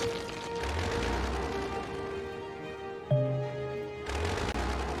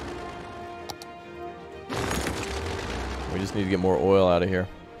 We just need to get more oil out of here.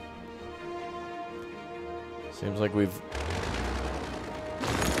 Seems like we've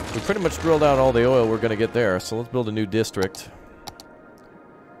pretty much drilled out all the oil we're going to get there, so let's build a new district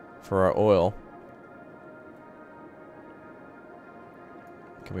for our oil.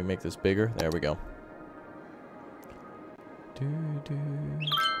 Can we make this bigger? There we go.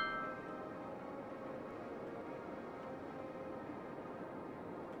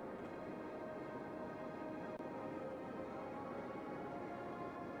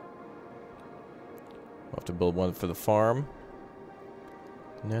 We'll have to build one for the farm.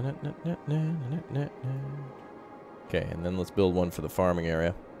 Okay, and then let's build one for the farming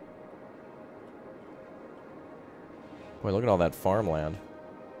area. Boy, look at all that farmland.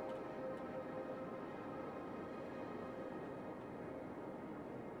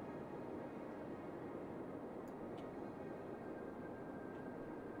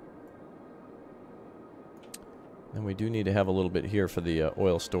 And we do need to have a little bit here for the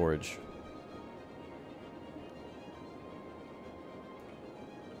oil storage.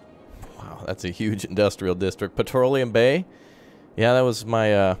 Wow, that's a huge industrial district. Petroleum Bay? Yeah, that was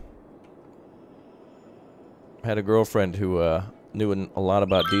my... I had a girlfriend who knew a lot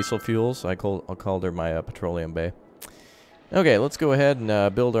about diesel fuels. I called her my Petroleum Bay. Okay, let's go ahead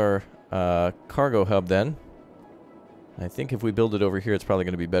and build our cargo hub then. I think if we build it over here, it's probably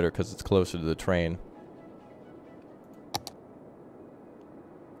going to be better because it's closer to the train.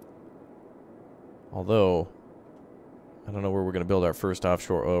 Although, I don't know where we're going to build our first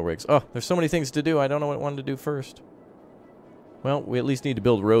offshore oil rigs. Oh, there's so many things to do. I don't know what I wanted to do first. Well, we at least need to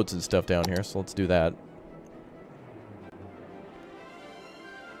build roads and stuff down here, so let's do that.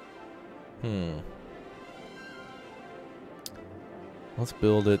 Let's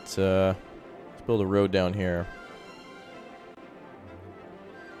build it, let's build a road down here.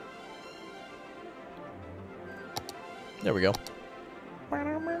 There we go.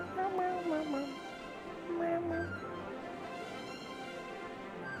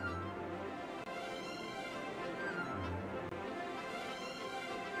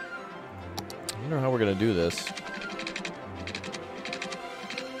 I wonder how we're going to do this.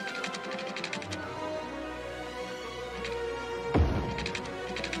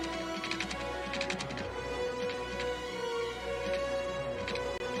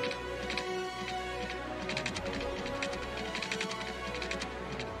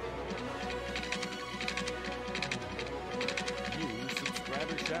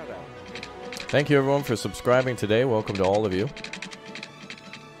 Thank you everyone for subscribing today. Welcome to all of you.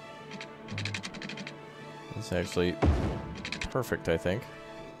 It's actually perfect, I think.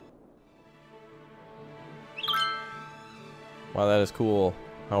 Wow, that is cool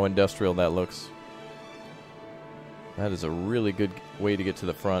how industrial that looks. That is a really good way to get to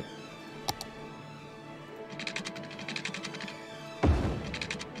the front.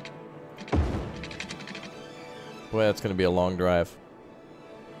 Boy, that's going to be a long drive.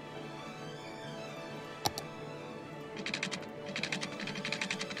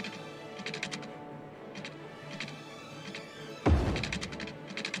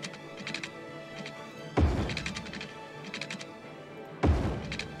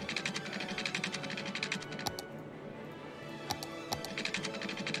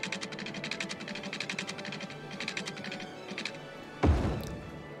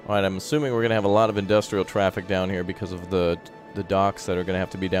 Alright, I'm assuming we're going to have a lot of industrial traffic down here because of the docks that are going to have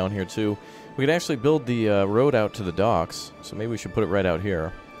to be down here too. We could actually build the road out to the docks, so maybe we should put it right out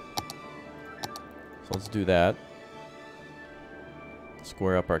here. So let's do that.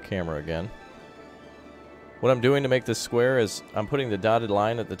 Square up our camera again. What I'm doing to make this square is I'm putting the dotted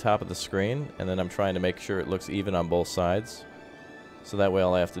line at the top of the screen, and then I'm trying to make sure it looks even on both sides. So that way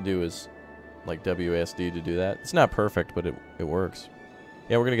all I have to do is like WASD to do that. It's not perfect, but it works.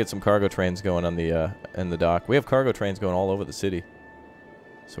 Yeah, we're going to get some cargo trains going on the in the dock. We have cargo trains going all over the city.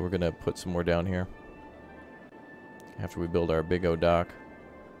 So we're going to put some more down here after we build our big O dock.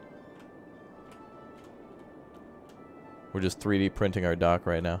 We're just 3D printing our dock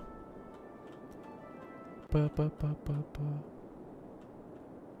right now.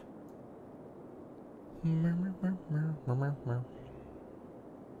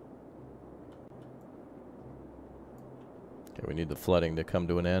 Okay, we need the flooding to come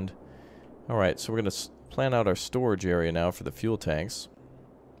to an end. Alright, so we're going to plan out our storage area now for the fuel tanks.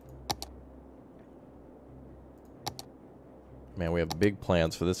 Man, we have big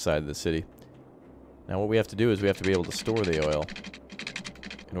plans for this side of the city. Now what we have to do is we have to be able to store the oil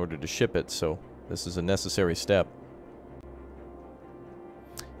in order to ship it, so this is a necessary step.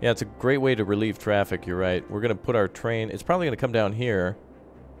 Yeah, it's a great way to relieve traffic, you're right. We're going to put our train, it's probably going to come down here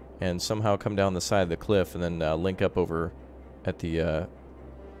and somehow come down the side of the cliff and then link up over at the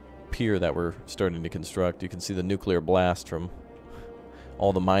pier that we're starting to construct. You can see the nuclear blast from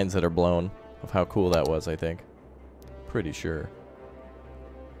all the mines that are blown, of how cool that was, I think. Pretty sure.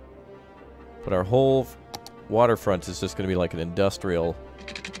 But our whole waterfront is just going to be like an industrial.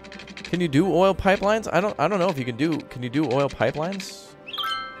 Can you do oil pipelines? I don't know if you can do. Can you do oil pipelines?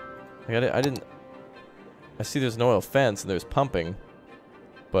 Like I didn't. I see there's an oil fence and there's pumping,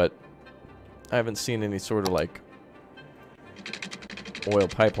 but I haven't seen any sort of like oil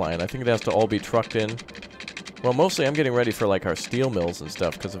pipeline. I think it has to all be trucked in. Well, mostly I'm getting ready for like our steel mills and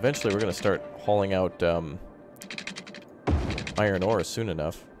stuff, because eventually we're going to start hauling out iron ore soon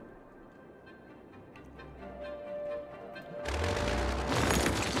enough.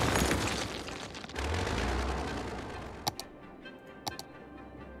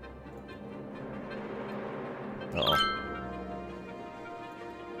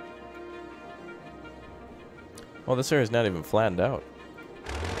 Well, this area's not even flattened out.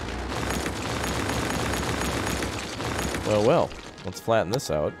 Well, let's flatten this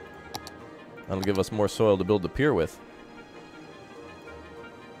out. That'll give us more soil to build the pier with.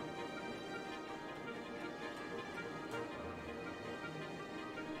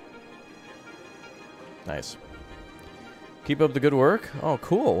 Nice. Keep up the good work? Oh,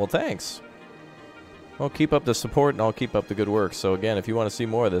 cool. Well, thanks. Well, keep up the support and I'll keep up the good work. So again, if you want to see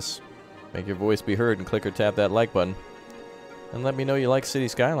more of this, make your voice be heard and click or tap that like button. And let me know you like City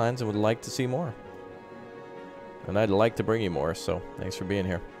Skylines and would like to see more. And I'd like to bring you more, so thanks for being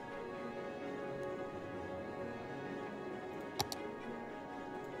here.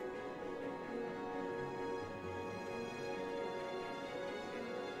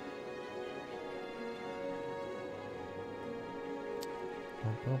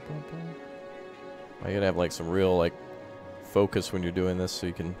 You gotta have like some real like focus when you're doing this so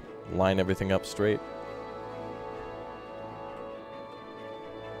you can line everything up straight.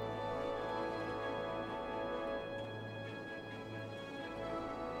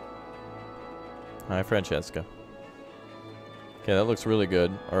 Hi, Francesca. Okay, that looks really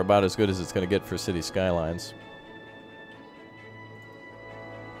good, or about as good as it's going to get for City Skylines.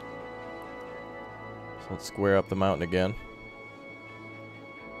 So let's square up the mountain again.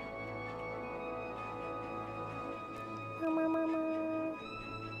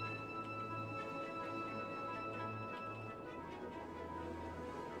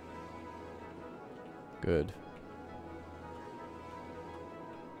 Good.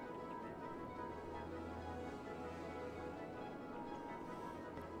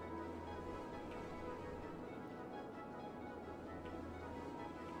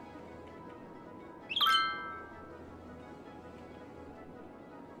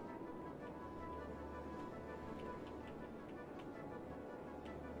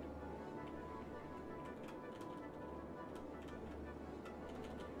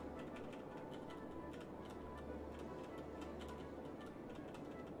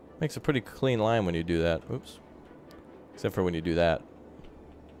 Makes a pretty clean line when you do that. Oops. Except for when you do that.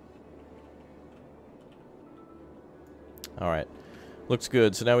 Alright. Looks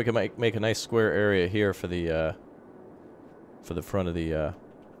good. So now we can make a nice square area here for the front of the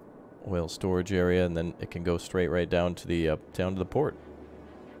oil storage area, and then it can go straight right down to the port.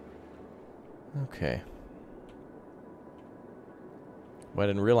 Okay. But I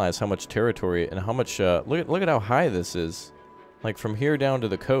didn't realize how much territory and how much, look at how high this is. Like from here down to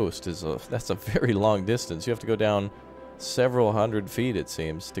the coast is that's a very long distance. You have to go down several hundred feet, it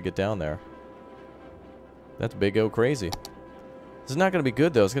seems, to get down there. That's big O crazy. This is not going to be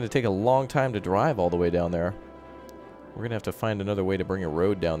good, though. It's going to take a long time to drive all the way down there. We're going to have to find another way to bring a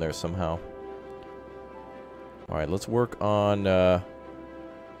road down there somehow. Alright, let's work on,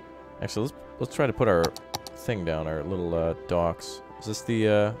 actually, let's try to put our thing down, our little, docks. Is this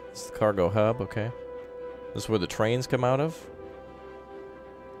the cargo hub? Okay. This is where the trains come out of?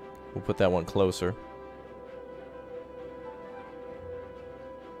 We'll put that one closer.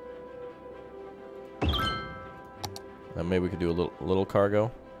 And maybe we could do a little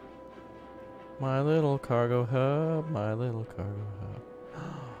cargo. My little cargo hub, my little cargo hub.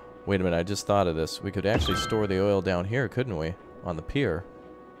 Wait a minute, I just thought of this. We could actually store the oil down here, couldn't we? On the pier.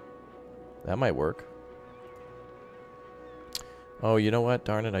 That might work. Oh, you know what?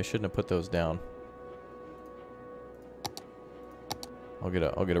 Darn it, I shouldn't have put those down. I'll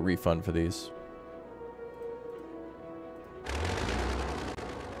get a refund for these.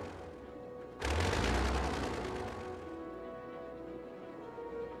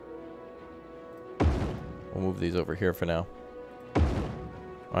 We'll move these over here for now. All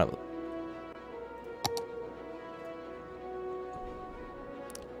right.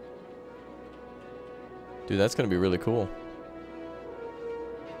 Dude, that's gonna be really cool.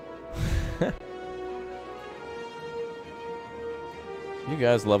 You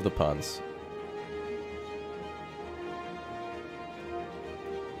guys love the puns.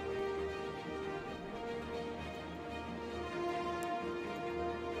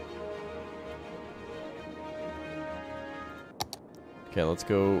 Okay, let's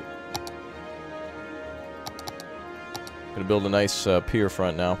go. Gonna build a nice pier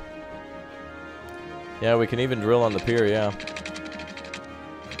front now. Yeah, we can even drill on the pier, yeah.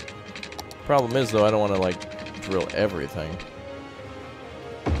 Problem is, though, I don't want to, like, drill everything.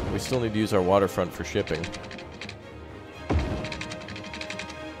 We still need to use our waterfront for shipping.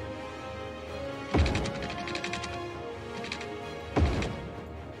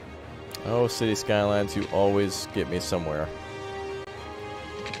 Oh, City Skylines, you always get me somewhere.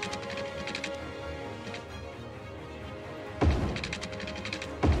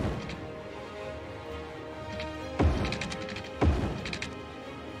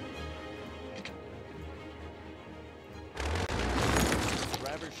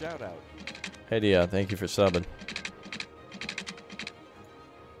 Shout out. Hey, thank you for subbing.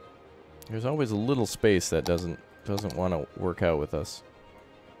 There's always a little space that doesn't want to work out with us.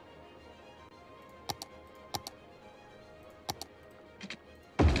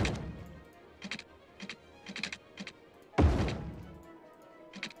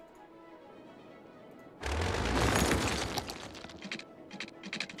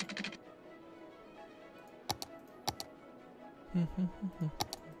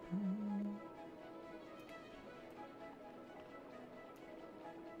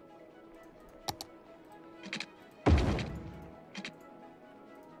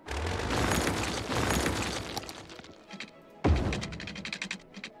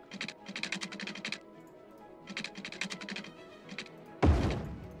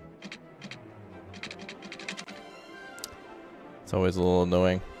 It's always a little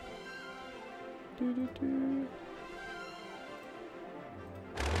annoying.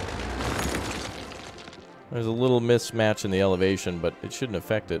 There's a little mismatch in the elevation, but it shouldn't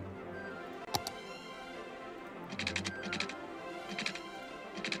affect it.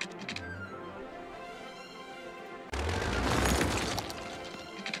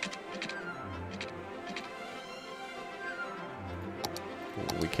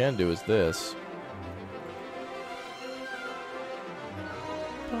 What we can do is this.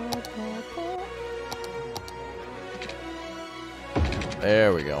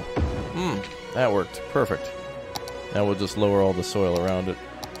 There we go. That worked. Perfect. Now we'll just lower all the soil around it.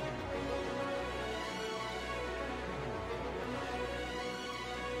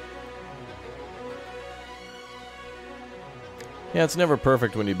 Yeah, it's never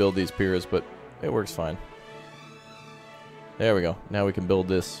perfect when you build these piers, but it works fine. There we go. Now we can build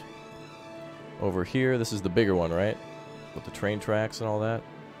this over here. This is the bigger one, right? With the train tracks and all that.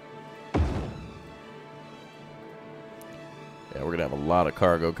 Yeah, we're gonna have a lot of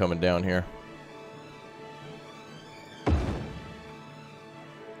cargo coming down here.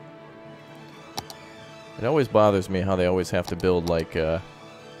 It always bothers me how they always have to build like, they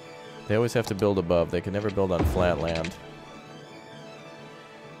always have to build above. They can never build on flat land.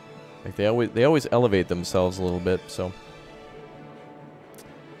 Like they always elevate themselves a little bit, so.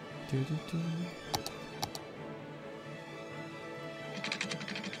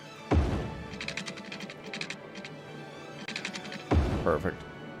 Perfect.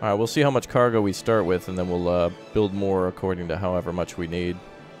 All right, we'll see how much cargo we start with, and then we'll build more according to however much we need.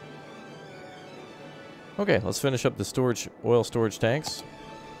 Okay, let's finish up the oil storage tanks.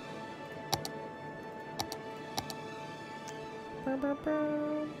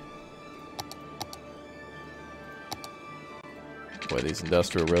 Boy, these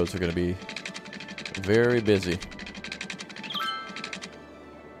industrial roads are going to be very busy.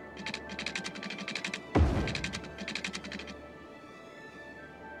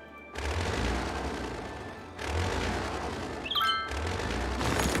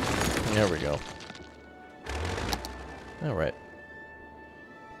 There we go. All right.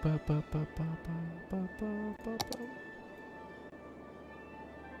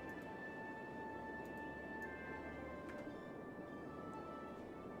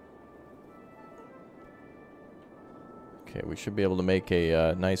 Okay, we should be able to make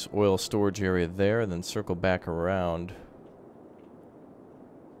a nice oil storage area there and then circle back around.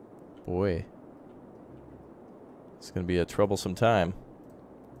 Boy. It's going to be a troublesome time.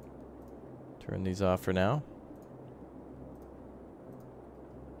 Turn these off for now.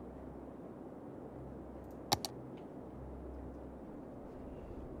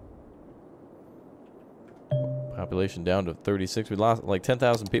 Population down to 36. We lost like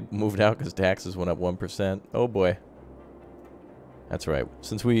 10,000 people moved out because taxes went up 1%. Oh boy. That's right.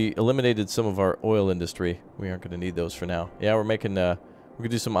 Since we eliminated some of our oil industry, we aren't going to need those for now. Yeah, we're making, we're going to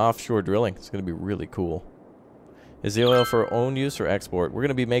do some offshore drilling. It's going to be really cool. Is the oil for our own use or export? We're going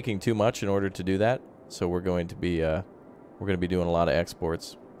to be making too much in order to do that. So we're going to be doing a lot of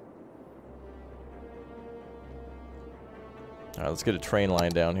exports. All right, let's get a train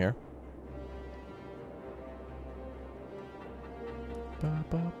line down here.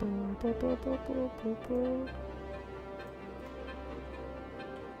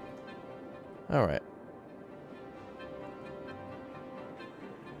 All right.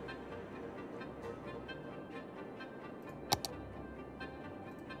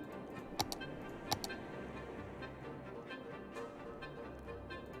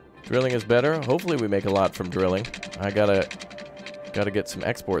 Drilling is better. Hopefully we make a lot from drilling. I gotta get some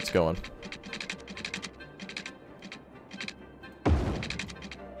exports going.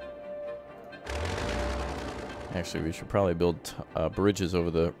 Actually, we should probably build bridges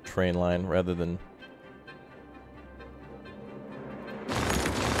over the train line rather than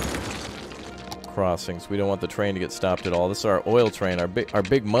crossings. We don't want the train to get stopped at all. This is our oil train, our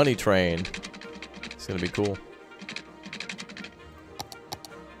big money train. It's gonna be cool.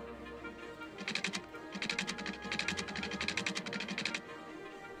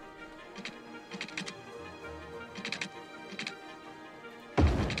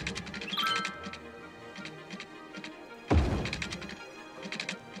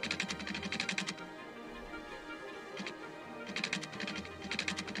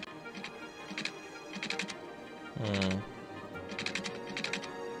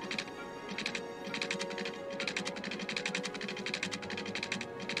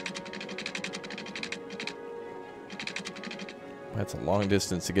 That's a long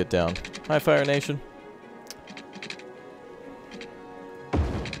distance to get down. Hi, Fire Nation.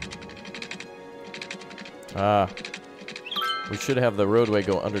 Ah. We should have the roadway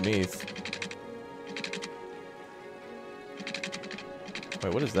go underneath.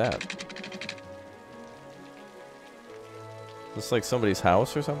 Wait, what is that? Is this like somebody's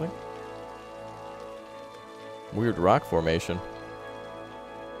house or something? Weird rock formation.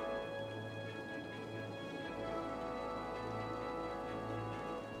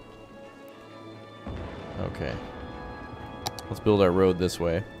 Okay. Let's build our road this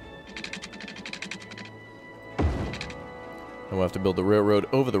way. And we'll have to build the railroad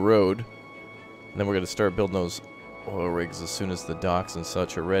over the road. And then we're going to start building those oil rigs as soon as the docks and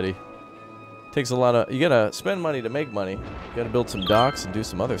such are ready. Takes a lot of... You got to spend money to make money. You got to build some docks and do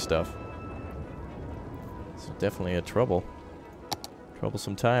some other stuff. It's definitely a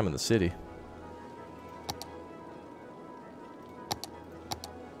troublesome time in the city.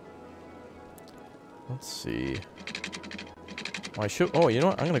 Let's see. Oh, I should... Oh, you know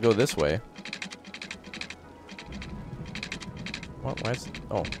what? I'm going to go this way. What? Why is it...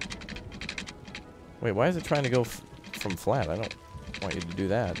 Oh. Wait, why is it trying to go from flat? I don't want you to do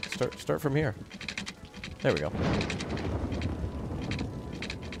that. Start from here. There we go.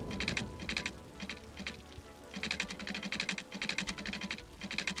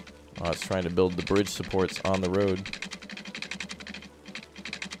 Oh, it's trying to build the bridge supports on the road.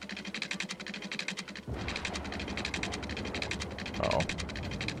 Uh-oh.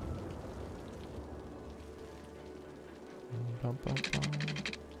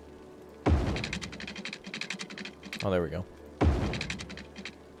 Oh, there we go.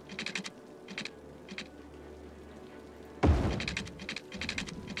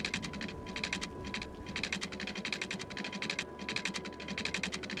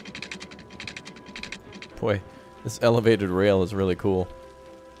 Boy, this elevated rail is really cool.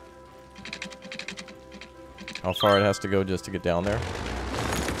 How far it has to go just to get down there?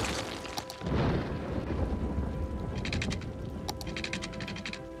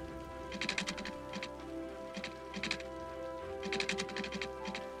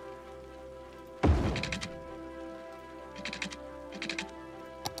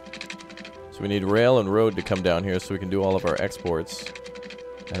 So we need rail and road to come down here so we can do all of our exports.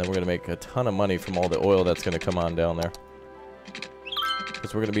 And then we're going to make a ton of money from all the oil that's going to come on down there.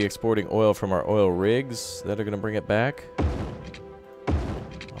 Because we're going to be exporting oil from our oil rigs that are going to bring it back.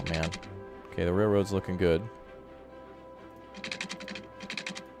 Oh, man. Okay, the railroad's looking good.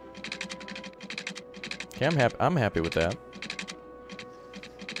 Okay, I'm happy with that.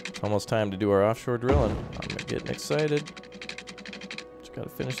 It's almost time to do our offshore drilling. I'm getting excited. Just got to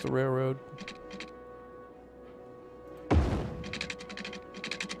finish the railroad.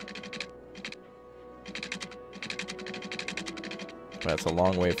 That's a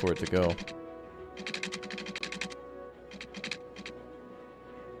long way for it to go.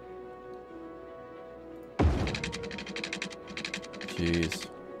 Jeez.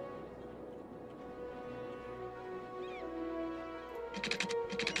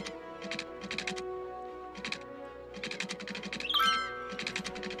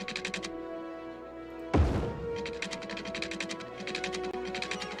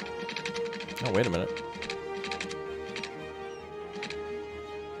 Oh, wait a minute.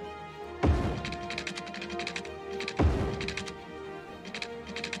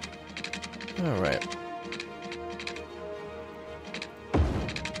 All right.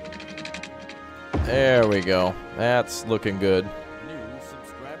 There we go. That's looking good. New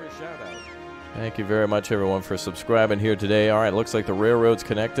subscriber shout out. Thank you very much, everyone, for subscribing here today. All right, looks like the railroad's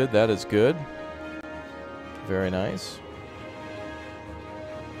connected. That is good. Very nice.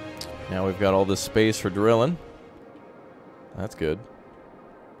 Now we've got all this space for drilling. That's good.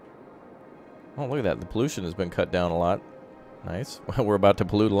 Oh, look at that. The pollution has been cut down a lot. Nice. Well, we're about to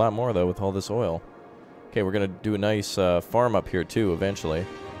pollute a lot more, though, with all this oil. Okay, we're going to do a nice farm up here, too, eventually.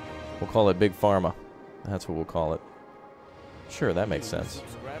 We'll call it Big Pharma. That's what we'll call it. Sure, that makes sense.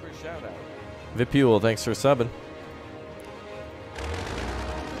 Subscriber shout out. Vipule, thanks for subbing.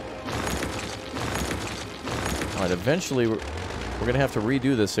 All right, eventually we're going to have to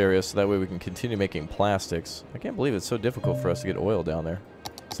redo this area so that way we can continue making plastics. I can't believe it's so difficult for us to get oil down there.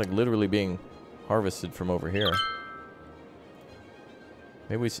 It's like literally being harvested from over here.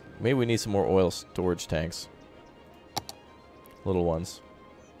 Maybe we need some more oil storage tanks. Little ones.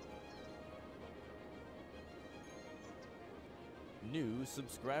 New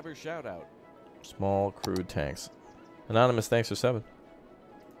subscriber shout out. Small crude tanks. Anonymous, thanks for 7.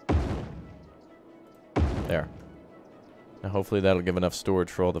 There. Now hopefully that'll give enough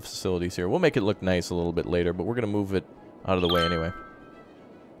storage for all the facilities here. We'll make it look nice a little bit later, but we're going to move it out of the way anyway.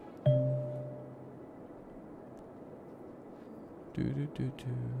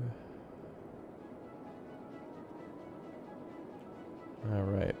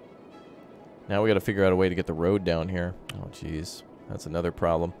 Alright. Now we got to figure out a way to get the road down here. Oh, jeez. That's another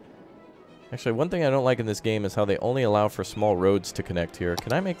problem. Actually, one thing I don't like in this game is how they only allow for small roads to connect here.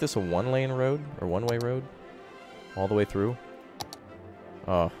 Can I make this a one-lane road? Or one-way road? All the way through?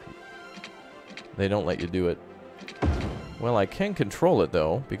 Oh. They don't let you do it. Well, I can control it,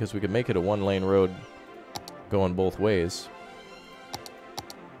 though, because we can make it a one-lane road going both ways.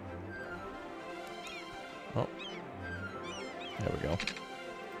 Oh. There we go.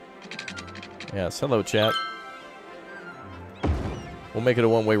 Yes, hello, chat. We'll make it a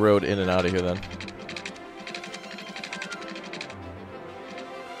one-way road in and out of here, then.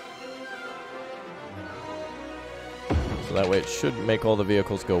 So that way it should make all the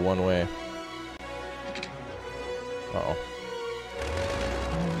vehicles go one way. Uh-oh.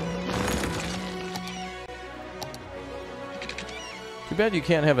 Too bad you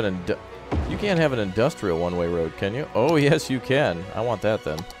can't have an industrial one-way road, can you? Oh, yes, you can. I want that,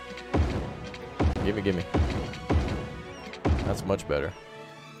 then. Gimme. That's much better.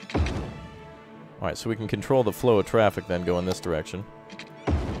 Alright, so we can control the flow of traffic then going this direction.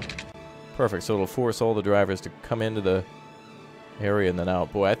 Perfect, so it'll force all the drivers to come into the area and then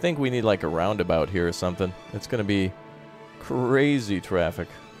out. Boy, I think we need like a roundabout here or something. It's going to be crazy traffic.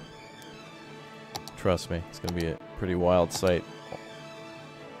 Trust me, it's going to be a pretty wild sight.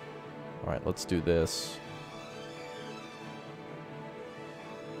 Alright, let's do this.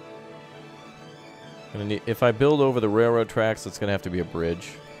 If I build over the railroad tracks, it's going to have to be a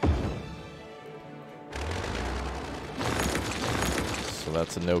bridge. So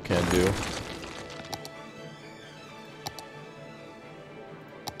that's a no-can-do.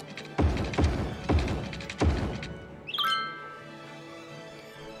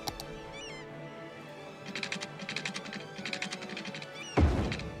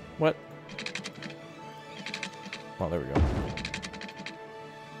 What? Oh, there we go.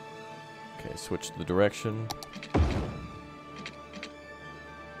 Okay, switch the direction.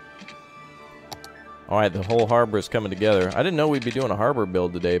 Alright, the whole harbor is coming together. I didn't know we'd be doing a harbor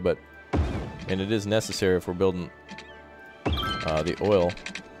build today, but... And it is necessary if we're building the oil.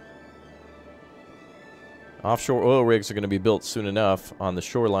 Offshore oil rigs are going to be built soon enough on the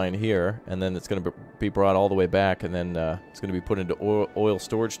shoreline here, and then it's going to be brought all the way back, and then it's going to be put into oil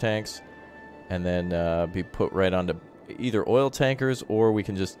storage tanks, and then be put right onto either oil tankers, or we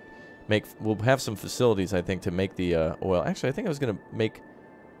can just make... We'll have some facilities, I think, to make the oil. Actually, I think I was going to make...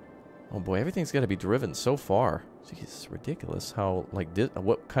 Oh boy, everything's got to be driven so far. Jeez, it's ridiculous how, like,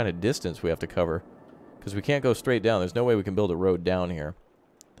 what kind of distance we have to cover. Because we can't go straight down. There's no way we can build a road down here.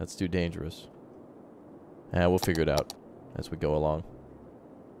 That's too dangerous. We'll figure it out as we go along.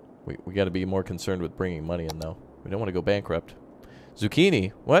 We got to be more concerned with bringing money in, though. We don't want to go bankrupt.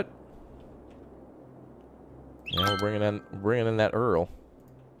 Zucchini, what? Yeah, we're bringing in that Earl.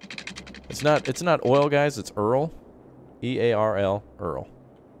 It's not oil, guys. It's Earl, E-A-R-L, Earl.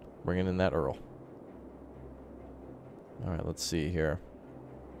 Bringing in that Earl. All right, let's see here.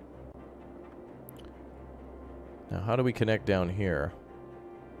 Now, how do we connect down here?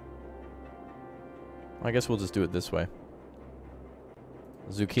 I guess we'll just do it this way.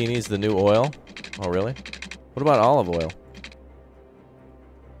 Zucchini's the new oil. Oh, really? What about olive oil?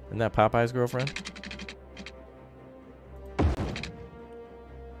 Isn't that Popeye's girlfriend?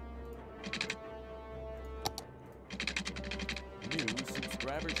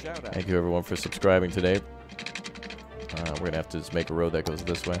 Thank you, everyone, for subscribing today. We're going to have to just make a road that goes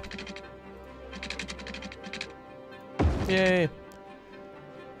this way. Yay!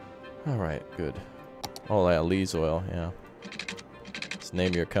 Alright, good. Oh, yeah, Lee's Oil, yeah. Let's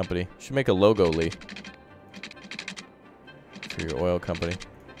name your company. You should make a logo, Lee. For your oil company.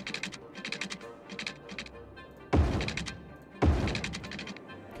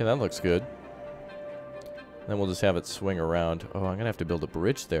 Okay, that looks good. Then we'll just have it swing around. Oh, I'm going to have to build a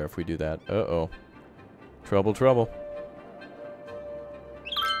bridge there if we do that. Uh-oh. Trouble, trouble.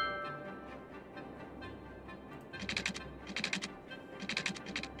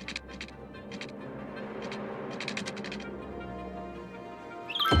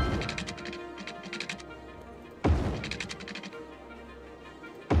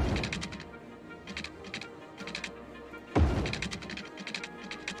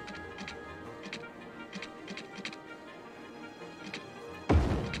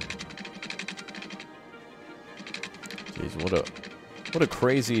 What a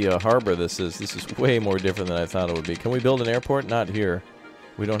crazy harbor this is. This is way more different than I thought it would be. Can we build an airport? Not here.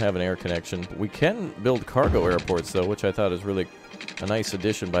 We don't have an air connection. We can build cargo airports, though, which I thought is really a nice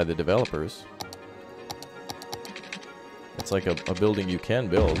addition by the developers. It's like a building you can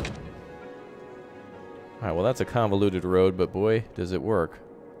build. Alright, well, that's a convoluted road, but boy, does it work.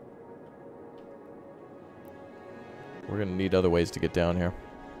 We're going to need other ways to get down here.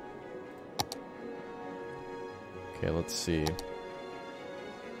 Okay, let's see.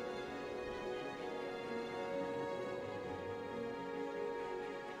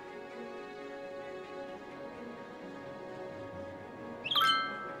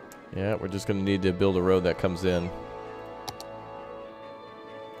 Yeah, we're just going to need to build a road that comes in.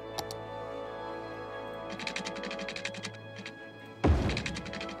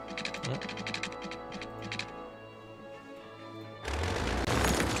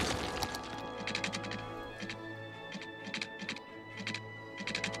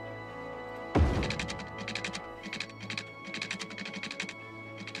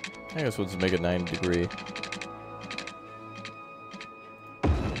 I guess we'll just make it 90 degree.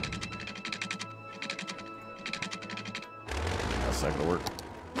 That's not gonna work.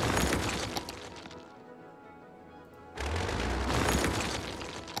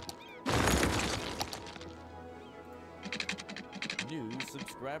 New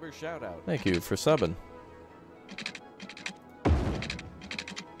subscriber shout out. Thank you for subbing.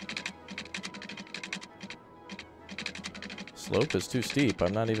 Slope is too steep.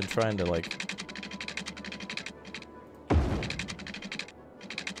 I'm not even trying to, like...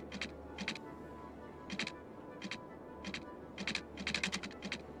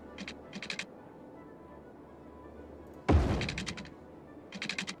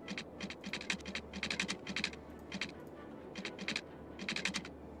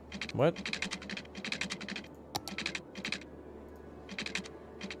 What?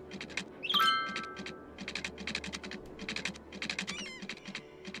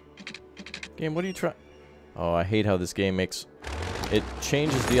 Game, what are you trying? Oh, I hate how this game makes... It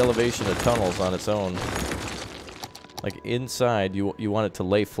changes the elevation of tunnels on its own. Like inside, you want it to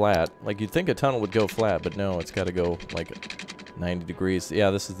lay flat. Like you'd think a tunnel would go flat, but no, it's got to go like 90 degrees.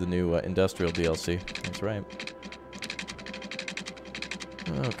 Yeah, this is the new industrial DLC. That's right.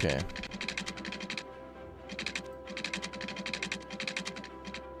 Okay.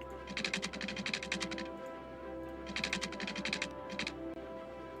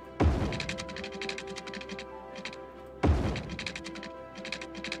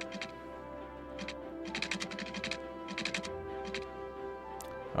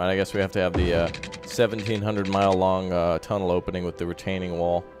 All right, I guess we have to have the 1,700 mile long tunnel opening with the retaining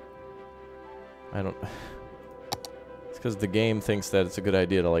wall. I don't... It's because the game thinks that it's a good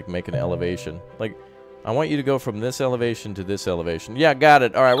idea to, like, make an elevation. Like, I want you to go from this elevation to this elevation. Yeah, got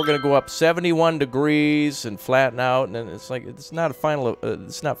it. All right, we're going to go up 71 degrees and flatten out. And then it's like, it's not a final,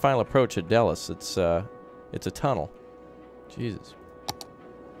 it's not final approach at Delos. It's a tunnel. Jesus.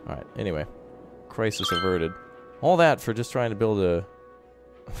 All right, anyway. Crisis averted. All that for just trying to build a...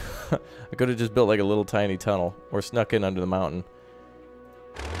 I could have just built like a little tiny tunnel or snuck in under the mountain.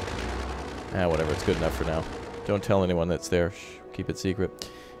 Ah, whatever. It's good enough for now. Don't tell anyone that's there. Shh, keep it secret.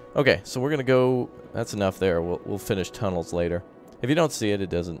 Okay, so we're gonna go. That's enough there. We'll finish tunnels later. If you don't see it, it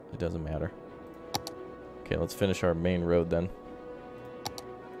doesn't matter. Okay, let's finish our main road then.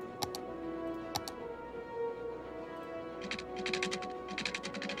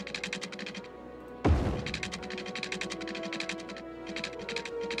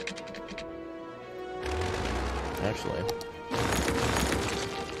 Actually.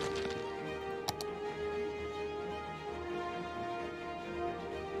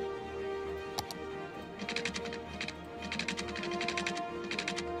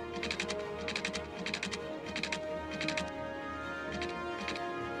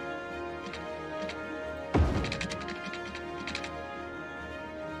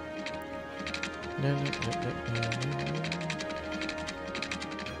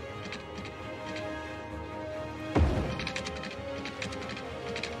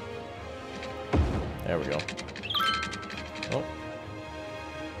 There we go. Oh.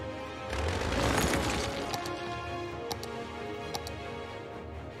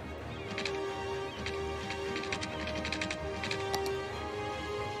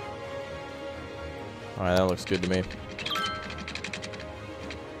 Alright, that looks good to me.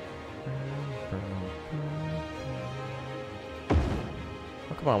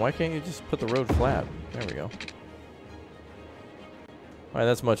 Oh, come on, why can't you just put the road flat? There we go. Alright,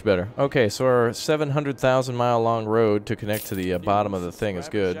 that's much better. Okay, so our 700,000 mile long road to connect to the bottom of the thing is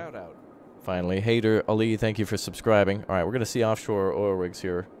good. Finally. Hater Ali, thank you for subscribing. Alright, we're going to see offshore oil rigs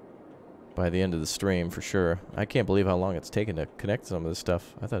here by the end of the stream for sure. I can't believe how long it's taken to connect some of this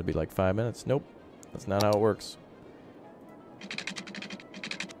stuff. I thought it'd be like 5 minutes. Nope. That's not how it works.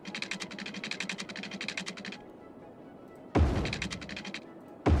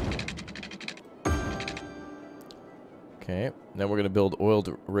 Okay, then we're going to build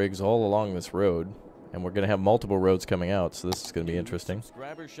oiled rigs all along this road. And we're going to have multiple roads coming out, so this is going to be interesting.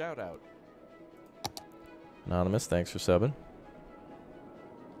 Subscriber shout out. Anonymous, thanks for subbing.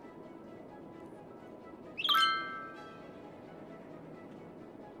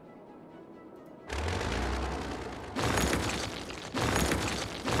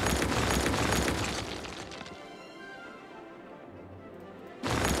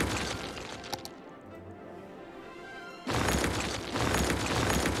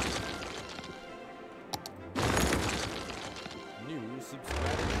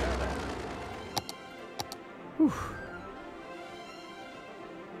 Whew.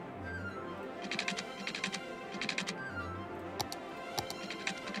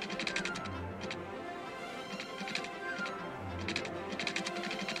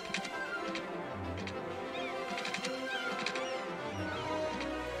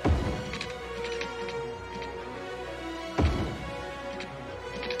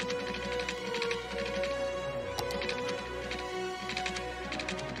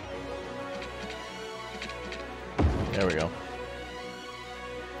 There we go.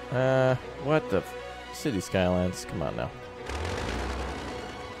 What the city skylines? Come on now.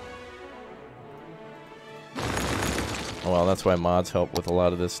 Oh well, that's why mods help with a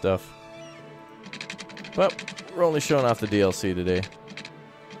lot of this stuff. But we're only showing off the DLC today.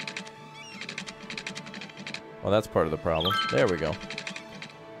 Well, that's part of the problem. There we go.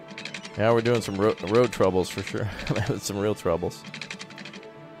 Yeah, we're doing some road troubles for sure. Some real troubles.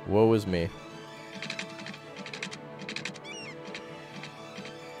 Woe is me.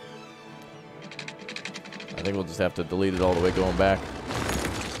 I think we'll just have to delete it all the way going back.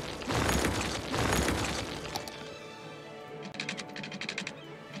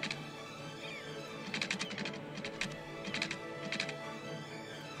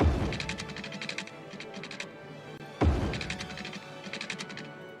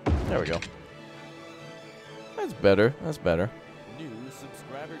 There we go. That's better. That's better. New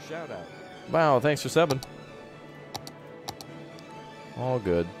subscriber shout out. Wow, thanks for subbing. All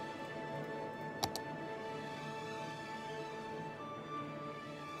good.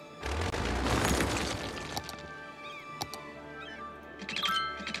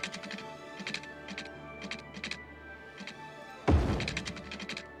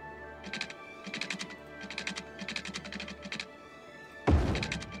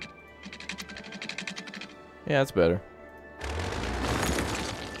 Yeah, that's better.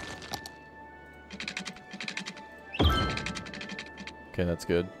 Okay, that's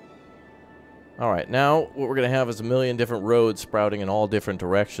good. Alright, now what we're going to have is a million different roads sprouting in all different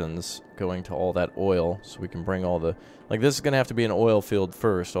directions, going to all that oil, so we can bring all the... Like, this is going to have to be an oil field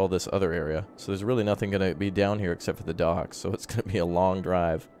first, all this other area. So there's really nothing going to be down here except for the docks, so it's going to be a long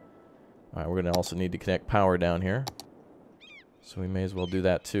drive. Alright, we're going to also need to connect power down here. So we may as well do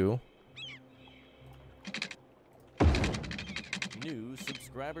that too. New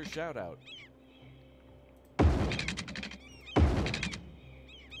subscriber shout out.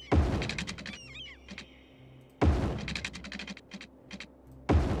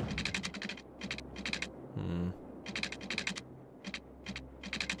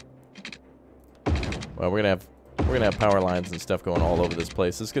 Well, we're gonna have power lines and stuff going all over this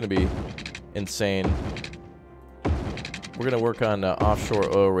place. This is gonna be insane. We're gonna work on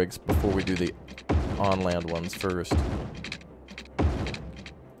offshore oil rigs before we do the on-land ones first.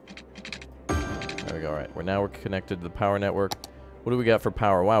 There we go. All right, we're connected to the power network. What do we got for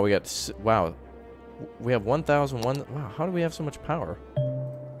power? Wow, we have 1,001. Wow, how do we have so much power?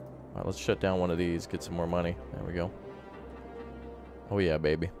 All right, let's shut down one of these, get some more money. There we go. Oh yeah,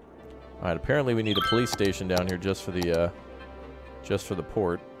 baby. All right, apparently we need a police station down here just for the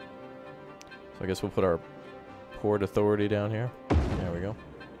port. So I guess we'll put our port authority down here. There we go.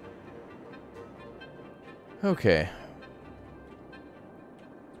 Okay.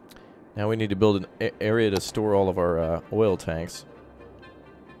 Now we need to build an area to store all of our oil tanks.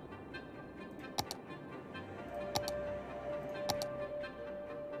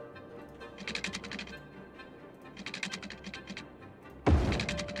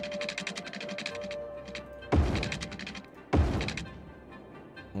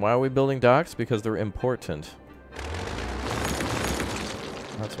 Why are we building docks? Because they're important.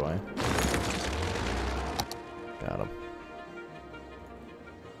 That's why. Got them.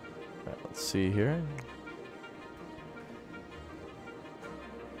 Right, let's see here.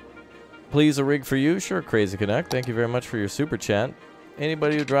 Please, a rig for you. Sure, Crazy Connect. Thank you very much for your super chat.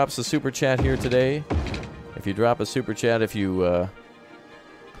 Anybody who drops a super chat here today, if you drop a super chat, if you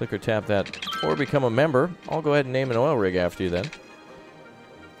click or tap that, or become a member, I'll go ahead and name an oil rig after you then.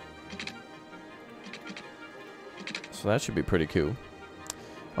 So that should be pretty cool.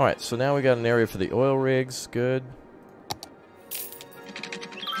 Alright, so now we got an area for the oil rigs. Good.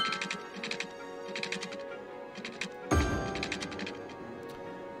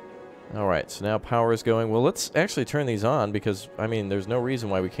 Alright, so now power is going. Well, let's actually turn these on because, I mean, there's no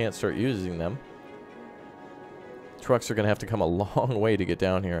reason why we can't start using them. Trucks are going to have to come a long way to get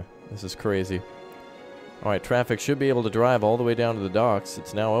down here. This is crazy. Alright, traffic should be able to drive all the way down to the docks.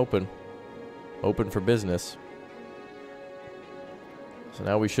 It's now open. Open for business. So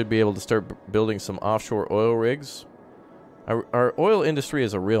now we should be able to start building some offshore oil rigs. Our oil industry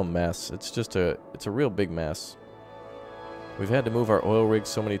is a real mess. It's just it's a real big mess. We've had to move our oil rigs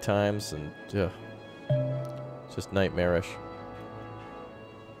so many times, and it's just nightmarish.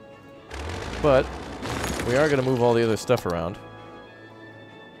 But we are going to move all the other stuff around.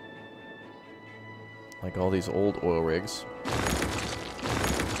 Like all these old oil rigs.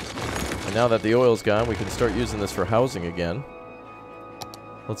 And now that the oil's gone, we can start using this for housing again.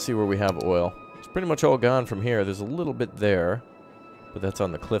 Let's see where we have oil. It's pretty much all gone from here. There's a little bit there, but that's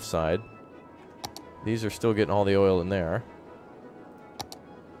on the cliff side. These are still getting all the oil in there.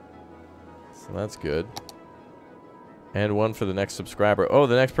 So that's good. And one for the next subscriber. Oh,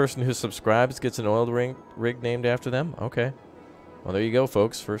 the next person who subscribes gets an oil rig named after them? Okay. Well, there you go,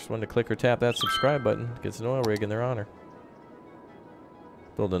 folks. First one to click or tap that subscribe button gets an oil rig in their honor.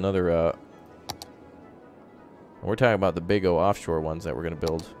 Build another, we're talking about the big O offshore ones that we're going to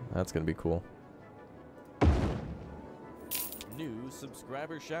build. That's going to be cool. New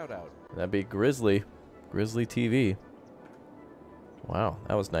subscriber shout out. That'd be Grizzly. Grizzly TV. Wow,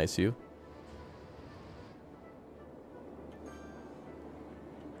 that was nice of you.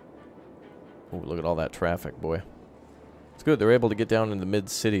 Oh, look at all that traffic, boy. It's good. They're able to get down in the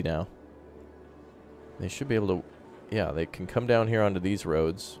mid-city now. They should be able to... Yeah, they can come down here onto these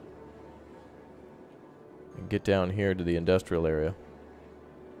roads. And get down here to the industrial area.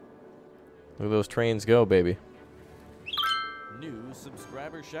 Look at those trains go, baby. New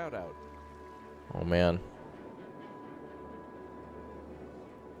subscriber shout out. Oh, man.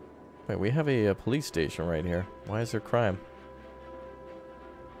 Wait, we have a police station right here. Why is there crime?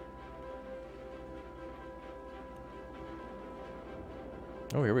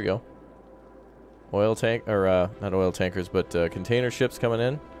 Oh, here we go. Oil tank, or not oil tankers, but container ships coming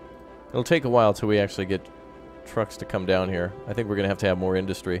in. It'll take a while till we actually get trucks to come down here. I think we're going to have more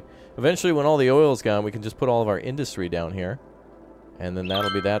industry. Eventually, when all the oil's gone, we can just put all of our industry down here. And then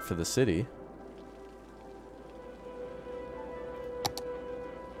that'll be that for the city.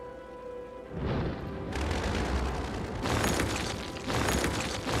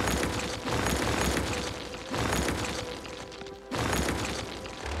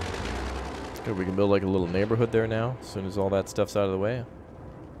 Good, we can build like a little neighborhood there now, as soon as all that stuff's out of the way.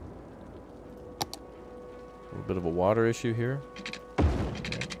 A little bit of a water issue here.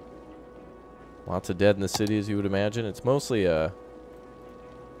 Lots of dead in the city, as you would imagine. It's mostly a...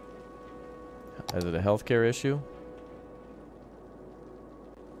 Is it a healthcare issue?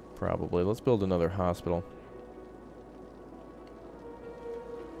 Probably. Let's build another hospital.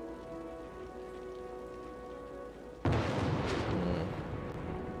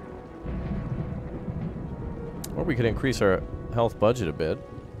 Or we could increase our health budget a bit.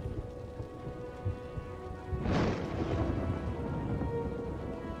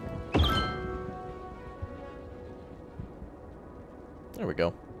 There we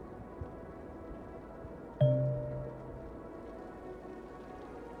go.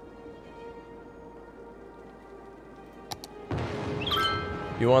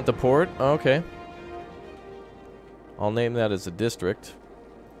 You want the port? Okay. I'll name that as a district.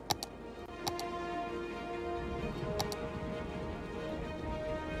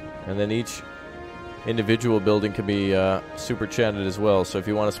 And then each individual building can be super chatted as well. So if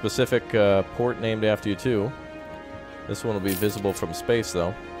you want a specific port named after you too, this one will be visible from space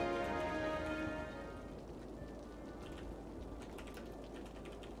though.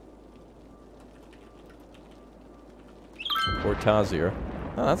 Port Tazier.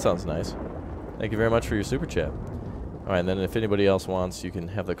 Oh, that sounds nice. Thank you very much for your super chat. Alright, and then if anybody else wants, you can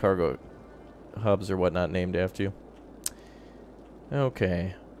have the cargo hubs or whatnot named after you.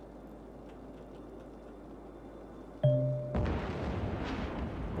 Okay.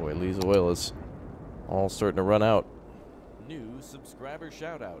 Boy, Lee's oil is all starting to run out. New subscriber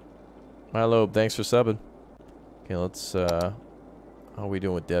shout out. Milo, thanks for subbing. Okay, let's how are we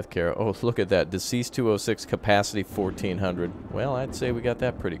doing with death care? Oh, look at that. Deceased 206, capacity 1400. Well, I'd say we got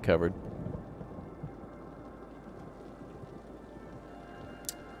that pretty covered.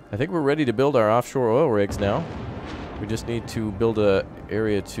 I think we're ready to build our offshore oil rigs now. We just need to build a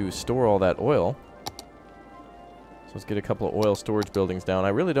area to store all that oil. So let's get a couple of oil storage buildings down. I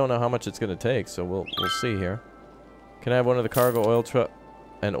really don't know how much it's going to take, so we'll see here. Can I have one of the cargo oil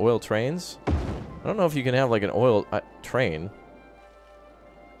and oil trains? I don't know if you can have like an oil train.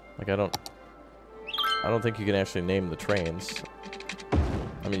 Like I don't think you can actually name the trains.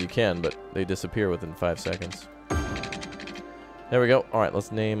 I mean you can, but they disappear within 5 seconds. There we go. All right,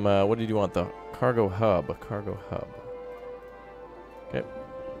 let's name. What did you want? The cargo hub. Cargo hub. Okay.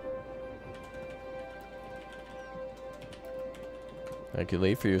 Thank you,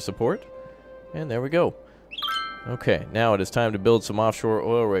 Lee, for your support. And there we go. Okay, now it is time to build some offshore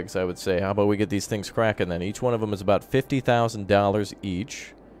oil rigs, I would say. How about we get these things cracking then? Each one of them is about $50,000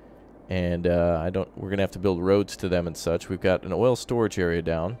 each. And we're going to have to build roads to them and such. We've got an oil storage area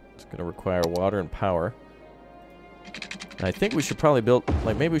down. It's going to require water and power. And I think we should probably build,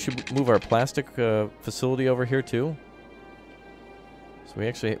 like maybe we should move our plastic facility over here too.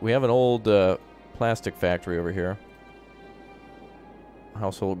 So we have an old plastic factory over here.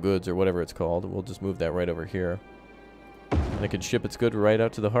 Household goods or whatever it's called. We'll just move that right over here. And it can ship its goods right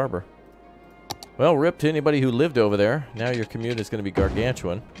out to the harbor. Well, rip to anybody who lived over there. Now your commute is going to be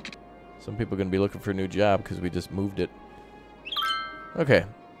gargantuan. Some people are going to be looking for a new job because we just moved it. Okay.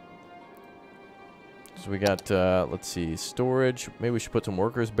 So we got, let's see, storage. Maybe we should put some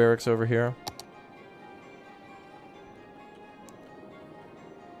workers' barracks over here.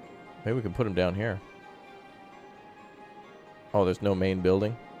 Maybe we can put them down here. Oh, there's no main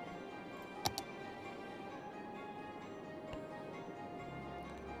building.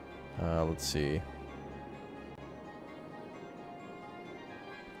 Let's see.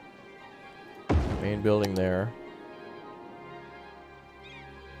 Main building there.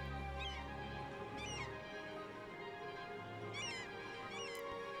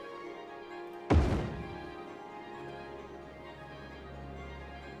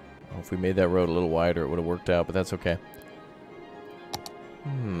 Oh, if we made that road a little wider, it would have worked out, but that's okay.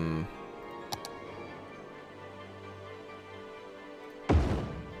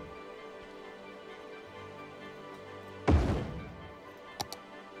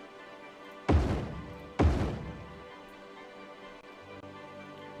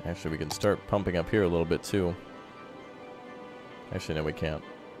 Actually, we can start pumping up here a little bit, too. Actually, no, we can't.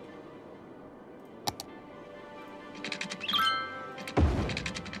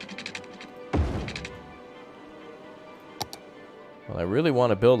 Well, I really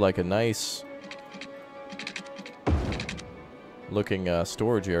want to build like a nice looking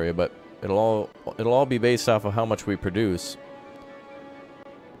storage area, but it'll all be based off of how much we produce.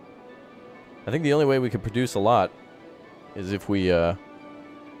 I think the only way we could produce a lot is if we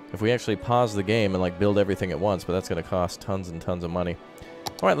actually pause the game and like build everything at once, but that's going to cost tons and tons of money.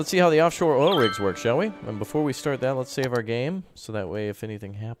 All right, let's see how the offshore oil rigs work, shall we? And before we start that, let's save our game, so that way if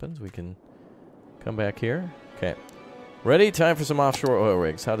anything happens, we can come back here. Okay. Ready? Time for some offshore oil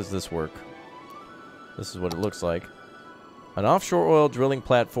rigs. How does this work? This is what it looks like. An offshore oil drilling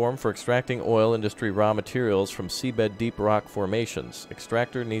platform for extracting oil industry raw materials from seabed deep rock formations.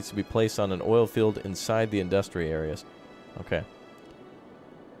 Extractor needs to be placed on an oil field inside the industry areas. Okay.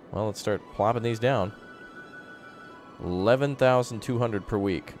 Well, let's start plopping these down. 11,200 per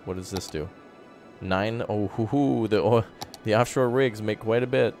week. What does this do? 9. Oh, hoo-hoo. The offshore rigs make quite a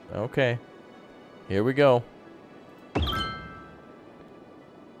bit. Okay. Here we go.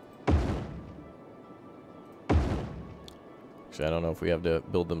 Actually, I don't know if we have to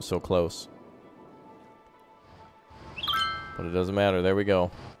build them so close. But it doesn't matter. There we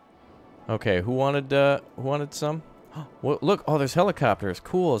go. Okay, who wanted some? Well, look, oh, there's helicopters.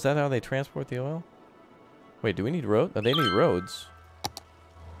 Cool. Is that how they transport the oil? Wait, do we need roads? Oh, they need roads.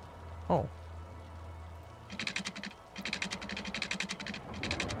 Oh.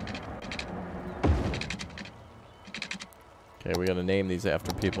 Okay, we gotta name these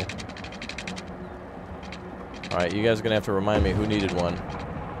after people. Alright, you guys are gonna have to remind me who needed one.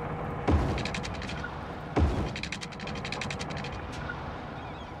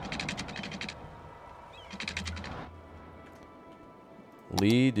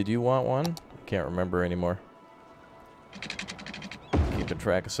 Lee, did you want one? I can't remember anymore. Keeping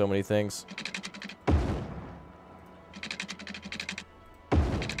track of so many things.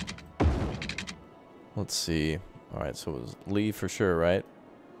 Let's see. Alright, so it was Lee for sure, right?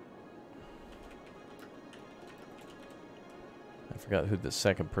 I forgot who the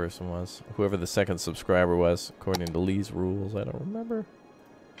second person was. Whoever the second subscriber was, according to Lee's rules. I don't remember.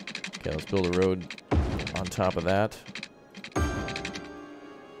 Okay, let's build a road on top of that.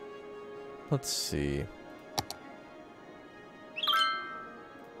 Let's see.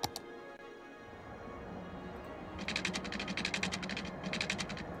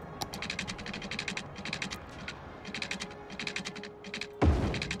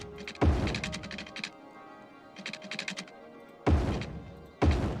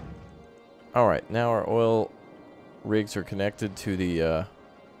 All right, now our oil rigs are connected to the, oh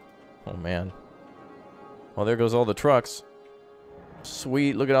man. Well, there goes all the trucks.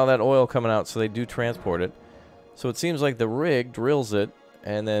 Sweet, look at all that oil coming out, so they do transport it. So it seems like the rig drills it,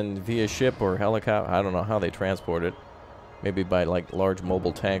 and then via ship or helicopter, I don't know how they transport it. Maybe by, like, large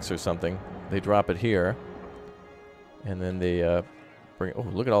mobile tanks or something. They drop it here. And then they, bring, oh,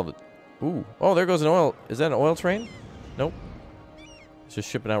 look at all the, ooh. Oh, there goes an oil, is that an oil train? Nope. It's just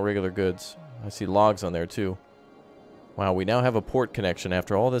shipping out regular goods. I see logs on there, too. Wow, we now have a port connection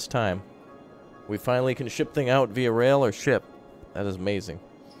after all this time. We finally can ship thing out via rail or ship. That is amazing.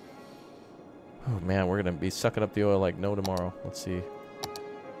 Oh, man, we're going to be sucking up the oil like no tomorrow. Let's see.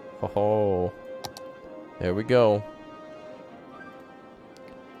 Oh, there we go.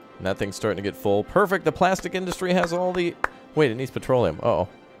 And that thing's starting to get full. Perfect. The plastic industry has all the... Wait, it needs petroleum. Uh-oh.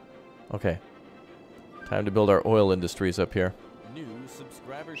 Okay. Time to build our oil industries up here. New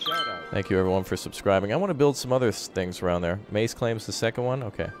subscriber shout out. Thank you, everyone, for subscribing. I want to build some other things around there. Mace claims the second one?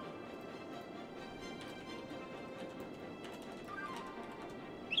 Okay.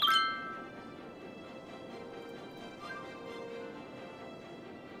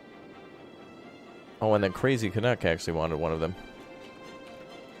 Oh, and then Crazy Canuck actually wanted one of them.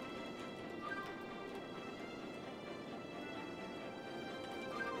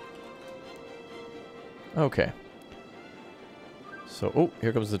 Okay. So, oh,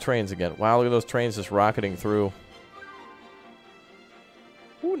 here comes the trains again. Wow, look at those trains just rocketing through.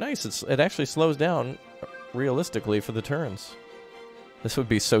 Ooh, nice. It actually slows down realistically for the turns. This would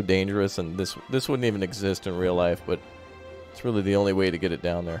be so dangerous, and this wouldn't even exist in real life, but it's really the only way to get it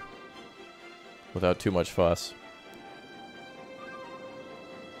down there without too much fuss.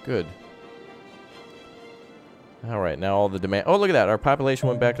 Good. All right, now all the demand... Oh, look at that. Our population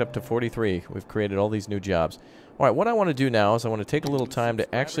went back up to 43. We've created all these new jobs. All right, what I want to do now is I want to take a little time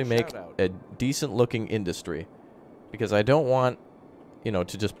to actually make a decent-looking industry. Because I don't want, you know,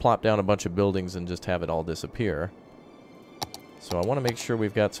 to just plop down a bunch of buildings and just have it all disappear. So I want to make sure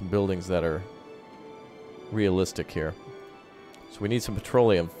we've got some buildings that are realistic here. So we need some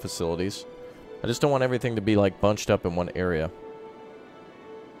petroleum facilities. I just don't want everything to be like bunched up in one area.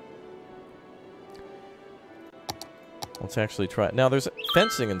 Let's actually try it. Now there's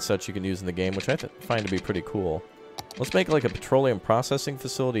fencing and such you can use in the game, which I find to be pretty cool. Let's make like a petroleum processing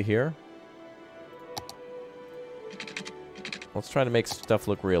facility here. Let's try to make stuff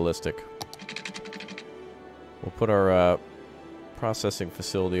look realistic. We'll put our processing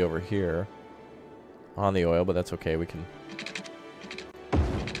facility over here on the oil, but that's okay. We can...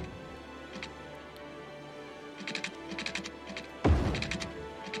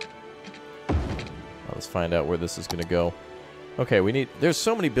 Let's find out where this is going to go. Okay, we need... There's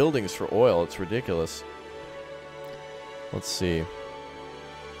so many buildings for oil. It's ridiculous. Let's see.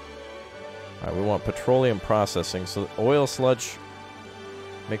 Alright, we want petroleum processing. So oil sludge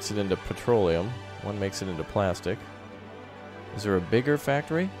makes it into petroleum. One makes it into plastic. Is there a bigger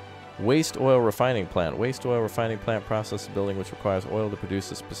factory? Waste oil refining plant. Waste oil refining plant processes a building which requires oil to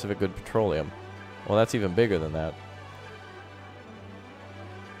produce a specific good petroleum. Well, that's even bigger than that.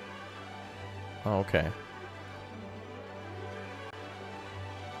 Oh, okay.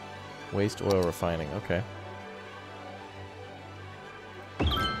 Waste oil refining. Okay.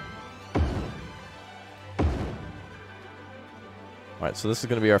 Alright, so this is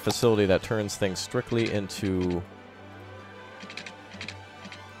going to be our facility that turns things strictly into...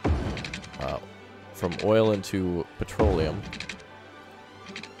 from oil into petroleum.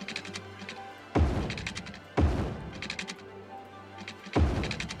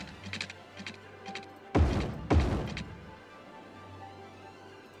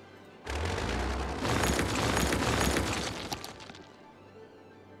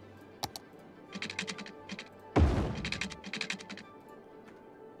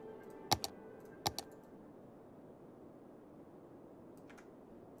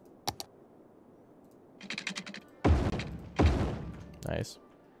 Nice.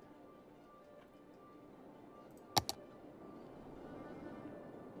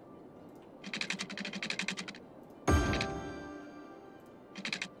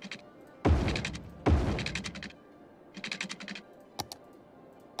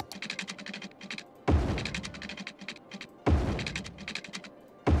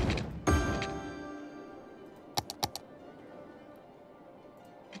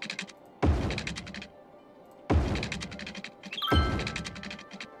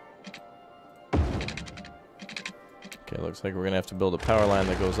 Okay, looks like we're gonna have to build a power line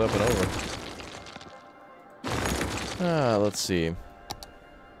that goes up and over. Let's see.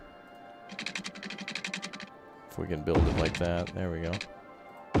 If we can build it like that. There we go.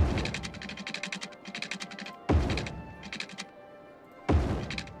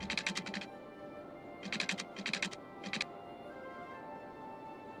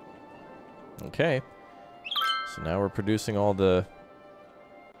 Okay. So now we're producing all the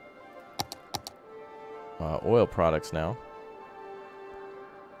oil products now.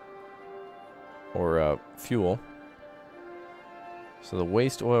 Or fuel. So the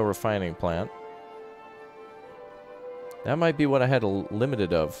waste oil refining plant. That might be what I had a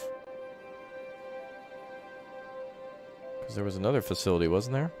limited of. Because there was another facility,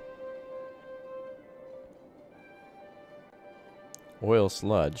 wasn't there? Oil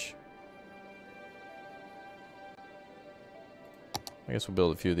sludge. I guess we'll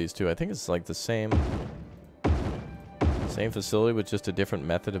build a few of these too. I think it's like the same facility with just a different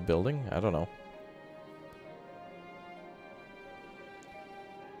method of building. I don't know.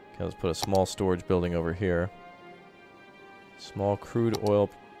 Okay, let's put a small storage building over here. Small crude oil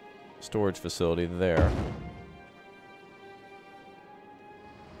storage facility there.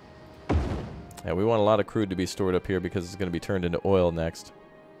 Yeah, we want a lot of crude to be stored up here because it's going to be turned into oil next.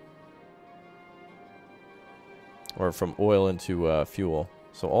 Or from oil into fuel.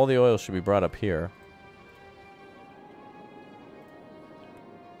 So all the oil should be brought up here.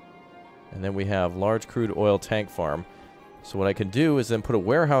 And then we have large crude oil tank farm. So what I can do is then put a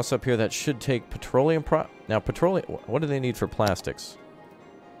warehouse up here that should take petroleum Now petroleum, what do they need for plastics?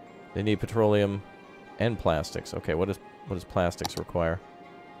 They need petroleum and plastics. Okay, what does plastics require?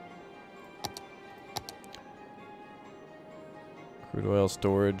 Crude oil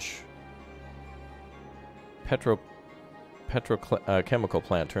storage. Chemical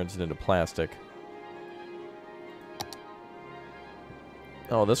plant turns it into plastic.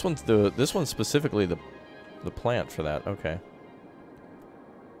 Oh, this one's specifically the plant for that. Okay.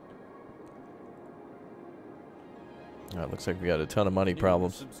 It looks like we got a ton of money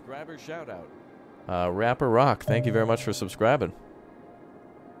problems. Subscriber shout out. Rapper Rock, thank you very much for subscribing.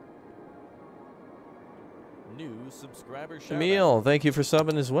 New subscriber Emil, thank you for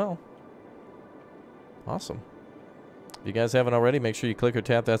subbing as well. Awesome. If you guys haven't already, make sure you click or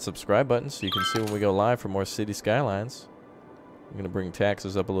tap that subscribe button so you can see when we go live for more City Skylines. I'm going to bring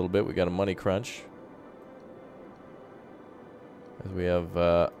taxes up a little bit. We got a money crunch. As we have,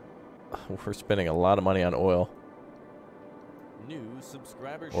 we're spending a lot of money on oil. New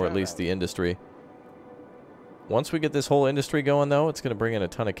subscriber or at least the industry. Once we get this whole industry going, though, it's going to bring in a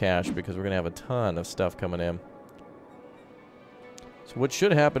ton of cash because we're going to have a ton of stuff coming in. So what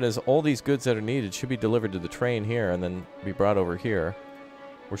should happen is all these goods that are needed should be delivered to the train here and then be brought over here.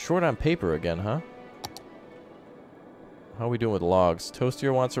 We're short on paper again, huh? How are we doing with logs?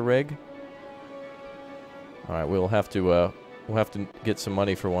 Toastier wants a rig. All right, we'll have to get some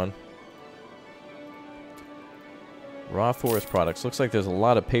money for one. Raw forest products. Looks like there's a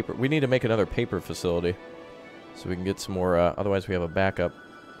lot of paper. We need to make another paper facility so we can get some more. Otherwise, we have a backup.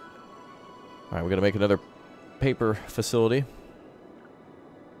 All right, we're gonna make another paper facility.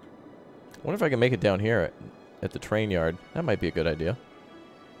 I wonder if I can make it down here at the train yard. That might be a good idea.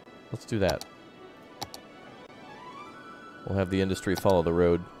 Let's do that. We'll have the industry follow the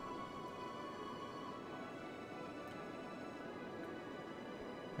road.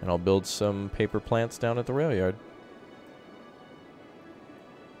 And I'll build some paper plants down at the rail yard.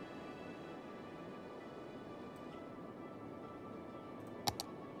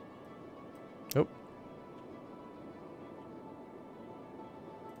 Oh.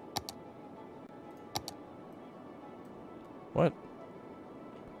 What?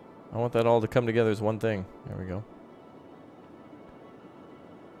 I want that all to come together as one thing. There we go.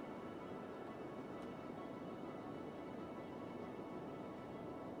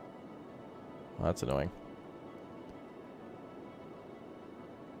 Well, that's annoying.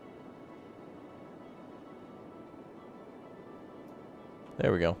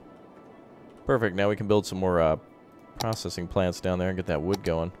 There we go. Perfect. Now we can build some more processing plants down there and get that wood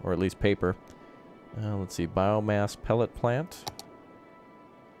going, or at least paper. Let's see, biomass pellet plant.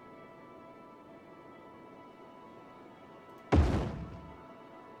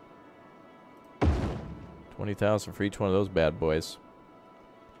 $20,000 for each one of those bad boys.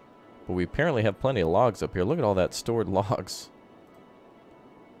 But we apparently have plenty of logs up here. Look at all that stored logs.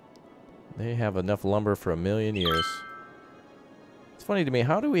 They have enough lumber for 1,000,000 years. It's funny to me,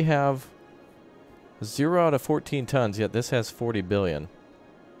 how do we have 0 out of 14 tons, yet this has 40 billion?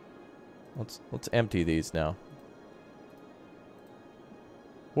 Let's empty these now.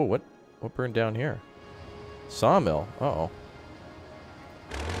 Whoa, what burned down here? Sawmill. Uh-oh.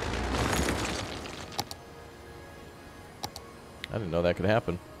 I didn't know that could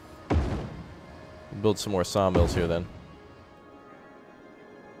happen. We'll build some more sawmills here then.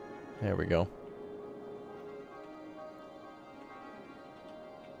 There we go.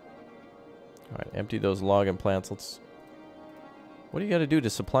 Alright, empty those logging plants. What do you got to do to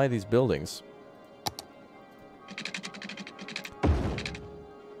supply these buildings?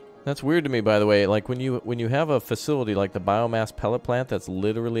 That's weird to me, by the way. Like when you have a facility like the biomass pellet plant that's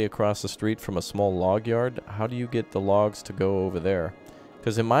literally across the street from a small log yard, how do you get the logs to go over there?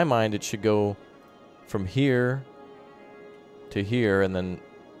 Because in my mind, it should go from here to here and then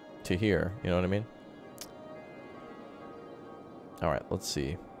to here. You know what I mean? All right, let's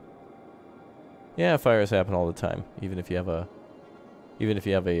see. Yeah, fires happen all the time, even if you have a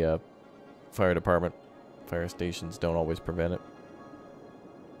fire department. Fire stations don't always prevent it.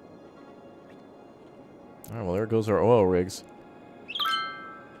 All right, well, there goes our oil rigs.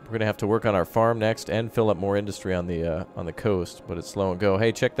 We're gonna have to work on our farm next and fill up more industry on the coast, but it's slow and go.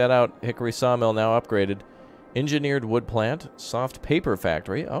 Hey, check that out! Hickory sawmill now upgraded. Engineered wood plant, soft paper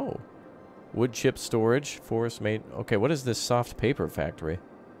factory. Oh, wood chip storage, forest made. Okay, what is this soft paper factory?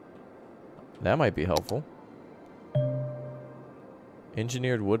 That might be helpful.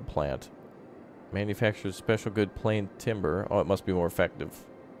 Engineered wood plant. Manufactures special good plain timber. Oh, it must be more effective.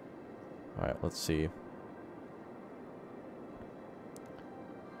 Alright, let's see.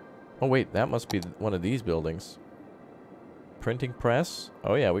 Oh, wait, that must be one of these buildings. Printing press?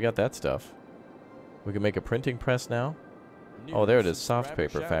 Oh, yeah, we got that stuff. We can make a printing press now? Oh, there it is. Soft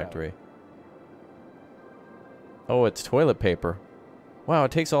paper factory. Oh, it's toilet paper. Wow,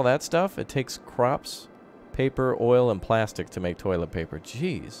 it takes all that stuff? It takes crops, paper, oil, and plastic to make toilet paper.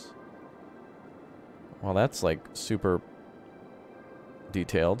 Jeez. Well, that's like super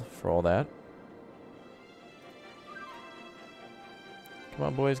detailed for all that. Come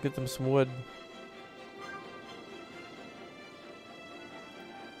on, boys, get them some wood.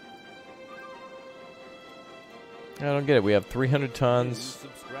 I don't get it. We have 300 tons,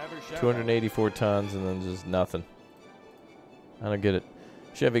 284 tons, and then just nothing. I don't get it.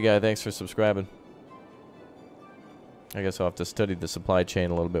 Chevy guy, thanks for subscribing. I guess I'll have to study the supply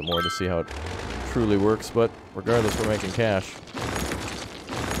chain a little bit more to see how it truly works, but regardless, we're making cash.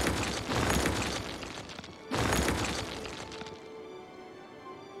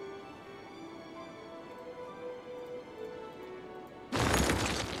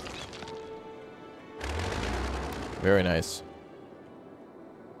 Very nice.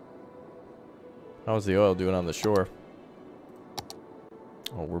 How's the oil doing on the shore?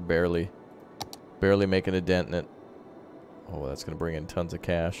 Oh, we're barely making a dent in it. Oh, that's going to bring in tons of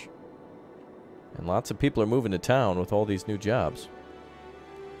cash. And lots of people are moving to town with all these new jobs.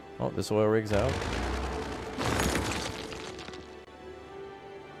 Oh, this oil rig's out.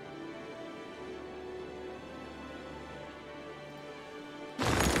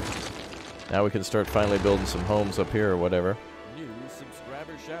 Now we can start finally building some homes up here or whatever. New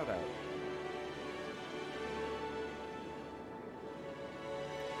subscriber shout out.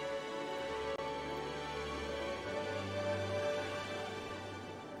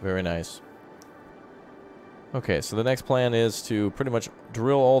 Very nice. Okay, so the next plan is to pretty much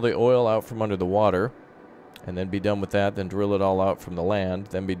drill all the oil out from under the water, and then be done with that, then drill it all out from the land,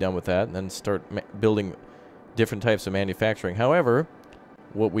 then be done with that, and then start building different types of manufacturing. However,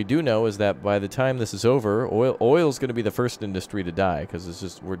 what we do know is that by the time this is over, oil is going to be the first industry to die,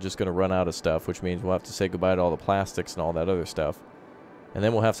 because we're just going to run out of stuff, which means we'll have to say goodbye to all the plastics and all that other stuff. And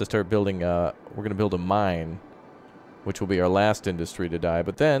then we'll have to start building, we're going to build a mine, which will be our last industry to die.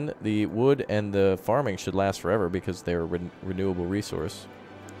 But then the wood and the farming should last forever because they're a renewable resource.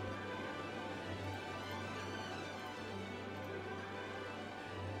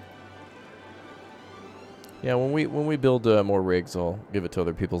 Yeah, when we build more rigs, I'll give it to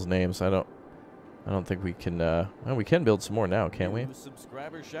other people's names. I don't think we can. Well, we can build some more now, can't we?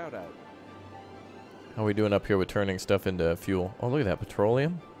 Subscriber shout out. How are we doing up here with turning stuff into fuel? Oh, look at that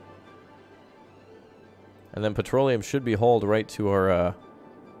petroleum. And then petroleum should be hauled right to our,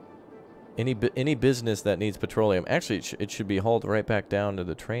 any business that needs petroleum. Actually, it should be hauled right back down to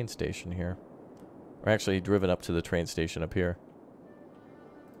the train station here. Or actually driven up to the train station up here.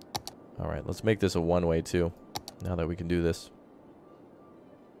 Alright, let's make this a one-way too, now that we can do this.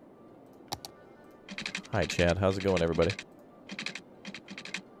 Hi, Chad. How's it going, everybody?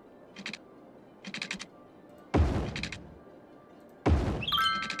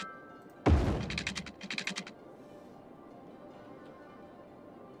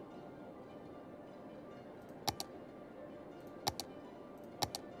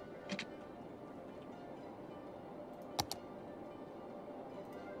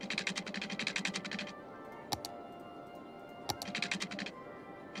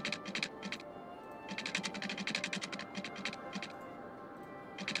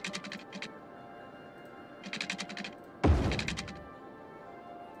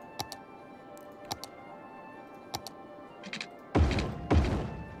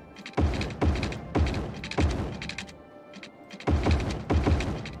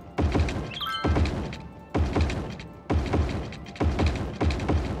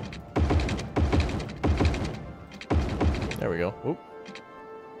 There we go. Oop.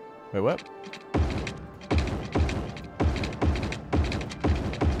 Wait, what?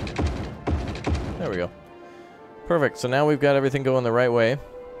 There we go. Perfect. So now we've got everything going the right way.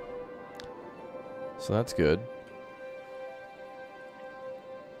 So that's good.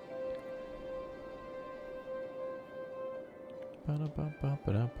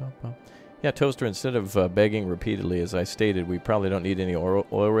 Yeah, Toaster, instead of begging repeatedly, as I stated, we probably don't need any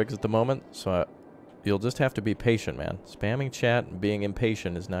oil rigs at the moment, so you'll just have to be patient, man. Spamming chat and being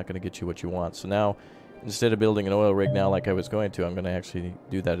impatient is not going to get you what you want. So now, instead of building an oil rig now like I was going to, I'm going to actually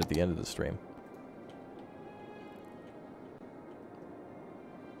do that at the end of the stream.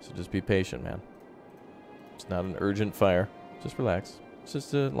 So just be patient, man. It's not an urgent fire. Just relax. It's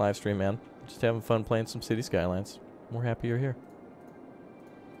just a live stream, man. Just having fun playing some City Skylines. We're happy you're here.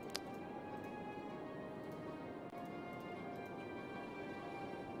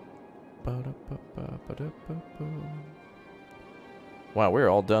 Wow, we're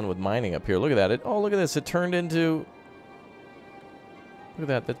all done with mining up here. Look at that. Oh, look at this. It turned into... Look at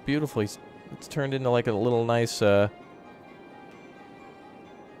that. That's beautifully... It's turned into like a little nice... like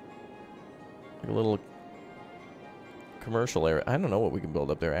a little commercial area. I don't know what we can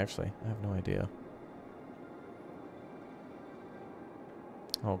build up there, actually. I have no idea.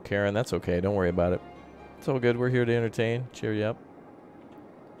 Oh, Karen, that's okay. Don't worry about it. It's all good. We're here to entertain. Cheer you up.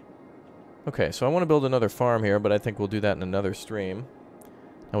 Okay, so I want to build another farm here, but I think we'll do that in another stream.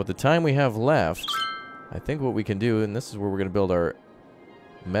 Now, with the time we have left, I think what we can do, and this is where we're going to build our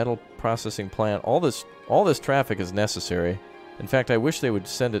metal processing plant. All this traffic is necessary. In fact, I wish they would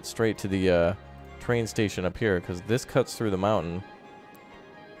send it straight to the train station up here, because this cuts through the mountain.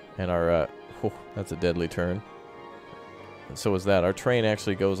 And our, oh, that's a deadly turn. And so is that. Our train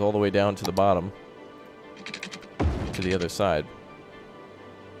actually goes all the way down to the bottom. To the other side.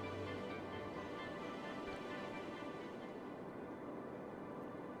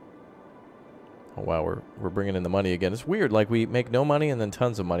 Oh, wow, we're bringing in the money again. It's weird, like, we make no money and then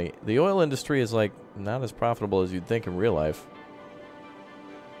tons of money. The oil industry is, like, not as profitable as you'd think in real life.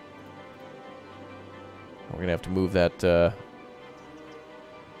 We're going to have to move that,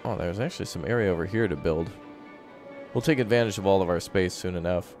 Oh, there's actually some area over here to build. We'll take advantage of all of our space soon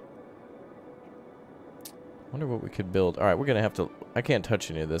enough. Wonder what we could build. Alright, we're going to have to... I can't touch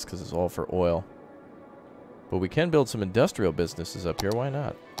any of this because it's all for oil. But we can build some industrial businesses up here. Why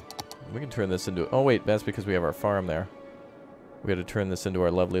not? We can turn this into... Oh, wait. That's because we have our farm there. We got to turn this into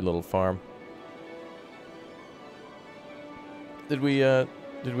our lovely little farm. Did we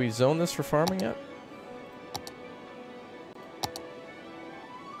zone this for farming yet?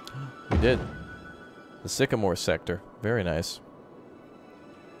 We did. The Sycamore sector. Very nice.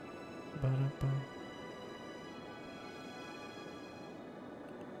 Ba-da-ba.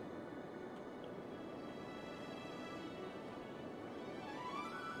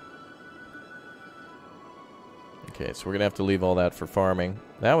 Okay, so we're going to have to leave all that for farming.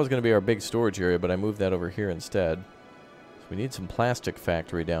 That was going to be our big storage area, but I moved that over here instead. So we need some plastic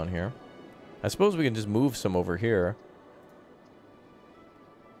factory down here. I suppose we can just move some over here.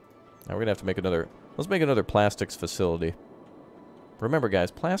 Now we're going to have to make another... Let's make another plastics facility. Remember,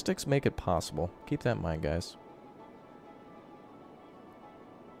 guys, plastics make it possible. Keep that in mind, guys.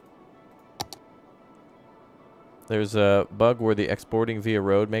 There's a bug where the exporting via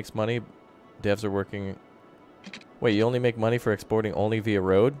road makes money. Devs are working... Wait, you only make money for exporting only via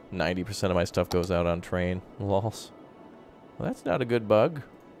road? 90% of my stuff goes out on train. Lols. Well, that's not a good bug.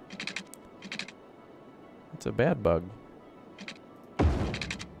 It's a bad bug.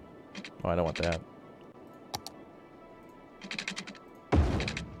 Oh, I don't want that.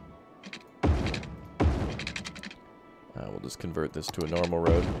 We'll just convert this to a normal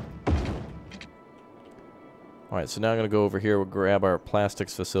road. Alright, so now I'm going to go over here. We'll grab our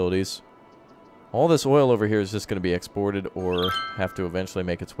plastics facilities. All this oil over here is just going to be exported or have to eventually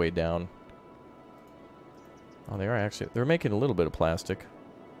make its way down. Oh, they are actually... They're making a little bit of plastic.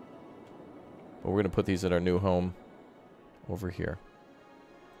 But we're going to put these at our new home over here.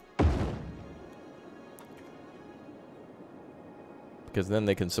 Because then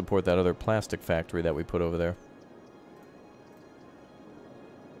they can support that other plastic factory that we put over there.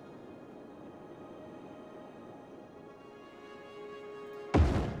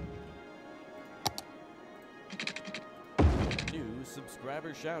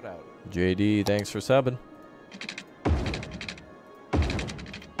 Subscriber shout out. JD, thanks for subbing.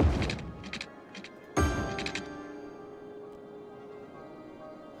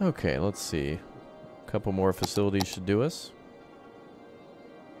 Okay, let's see. A couple more facilities should do us.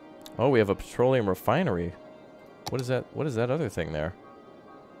 Oh, we have a petroleum refinery. What is that? What is that other thing there?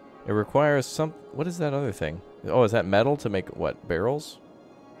 It requires some... What is that other thing? Oh, is that metal to make, what, barrels?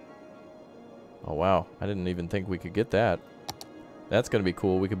 Oh, wow. I didn't even think we could get that. That's going to be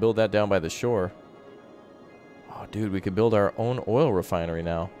cool. We could build that down by the shore. Oh, dude, we could build our own oil refinery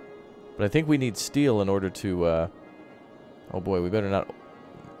now. But I think we need steel in order to... Oh, boy, we better not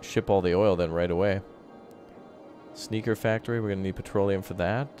ship all the oil then right away. Sneaker factory. We're going to need petroleum for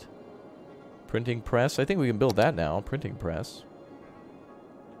that. Printing press. I think we can build that now. Printing press.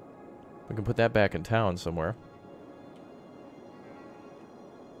 We can put that back in town somewhere.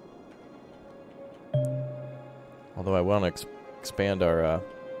 Although I want to expand our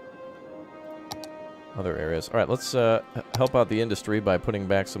other areas. All right, let's help out the industry by putting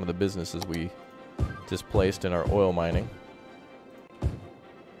back some of the businesses we displaced in our oil mining.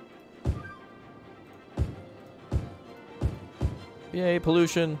 Yay,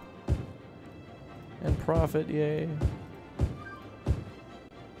 pollution. And profit, yay.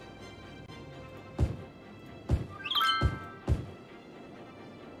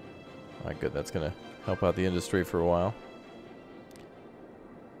 All right, good. That's going to help out the industry for a while.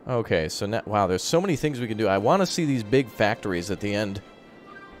 Okay, so now... Wow, there's so many things we can do. I want to see these big factories at the end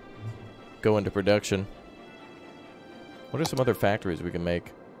go into production. What are some other factories we can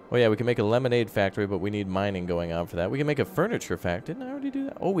make? Oh, yeah, we can make a lemonade factory, but we need mining going on for that. We can make a furniture factory. Didn't I already do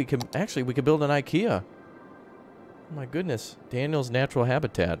that? Oh, we can... Actually, we could build an IKEA. Oh, my goodness. Daniel's natural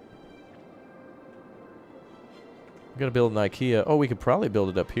habitat. We gotta build an IKEA. Oh, we could probably build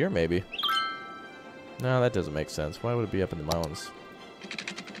it up here, maybe. No, that doesn't make sense. Why would it be up in the mountains?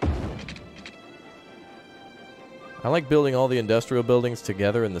 I like building all the industrial buildings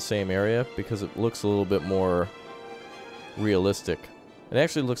together in the same area because it looks a little bit more realistic. It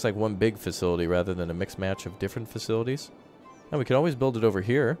actually looks like one big facility rather than a mixed match of different facilities. And we could always build it over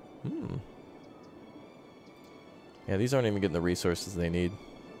here. Yeah, these aren't even getting the resources they need.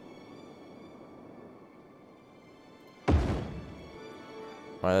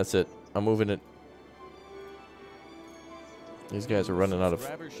 Alright, that's it. I'm moving it. These guys are running out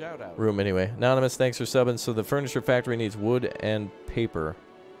of room anyway. Anonymous, thanks for subbing. So the furniture factory needs wood and paper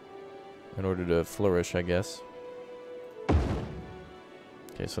in order to flourish, I guess.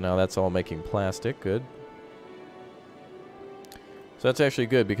 Okay, so now that's all making plastic. Good. So that's actually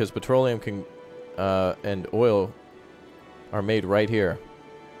good because petroleum can and oil are made right here.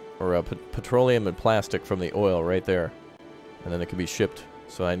 Or petroleum and plastic from the oil right there. And then it can be shipped.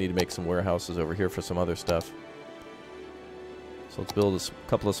 So I need to make some warehouses over here for some other stuff. So let's build a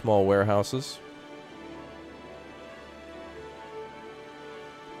couple of small warehouses.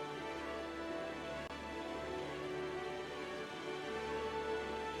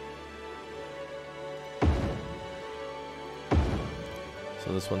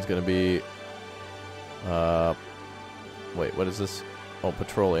 So this one's going to be... wait, what is this? Oh,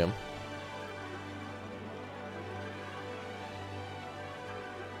 petroleum.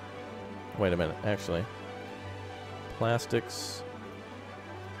 Wait a minute, actually. Plastics.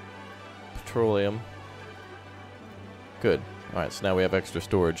 Petroleum. Good. Alright, so now we have extra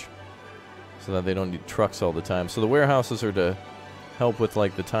storage. So that they don't need trucks all the time. So the warehouses are to help with,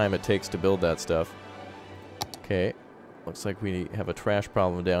 like, the time it takes to build that stuff. Okay. Looks like we have a trash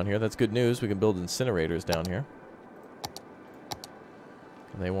problem down here. That's good news. We can build incinerators down here.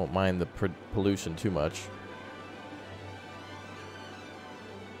 And they won't mind the pollution too much.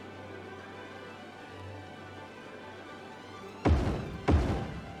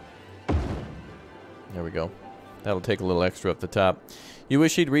 There we go. That'll take a little extra up the top. You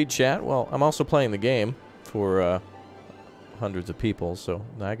wish he'd read chat? Well, I'm also playing the game for hundreds of people, so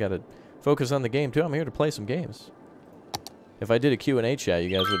I gotta focus on the game too. I'm here to play some games. If I did a Q&A chat, you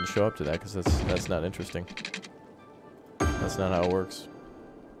guys wouldn't show up to that because that's not interesting. That's not how it works.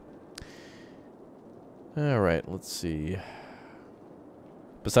 Alright, let's see.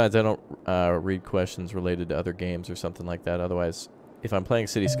 Besides, I don't read questions related to other games or something like that. Otherwise, if I'm playing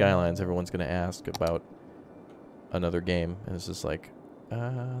City Skylines, everyone's going to ask about another game. And it's just like,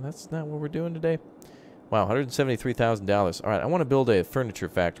 that's not what we're doing today. Wow, $173,000. Alright, I want to build a furniture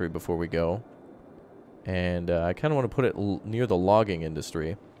factory before we go. And I kind of want to put it near the logging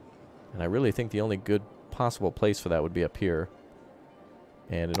industry. And I really think the only good possible place for that would be up here.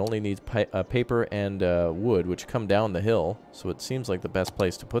 And it only needs paper and wood, which come down the hill. So it seems like the best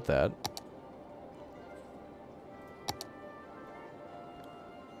place to put that.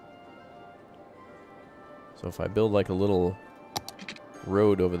 So if I build like a little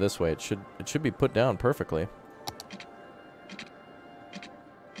road over this way, it should be put down perfectly.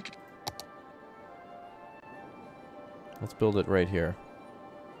 Let's build it right here.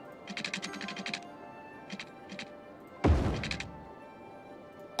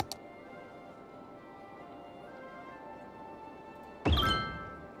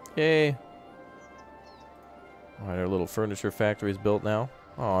 Yay! Alright, our little furniture factory is built now.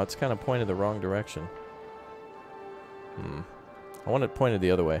 Oh, it's kind of pointed the wrong direction. I want it pointed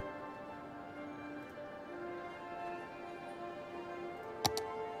the other way.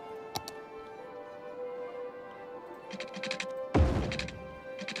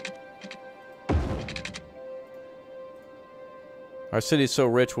 Our city's so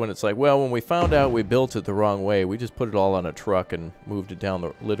rich when it's like, well, when we found out we built it the wrong way, we just put it all on a truck and moved it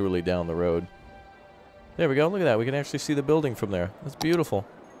down literally down the road. There we go. Look at that. We can actually see the building from there. That's beautiful.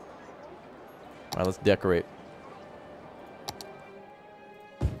 All right, let's decorate.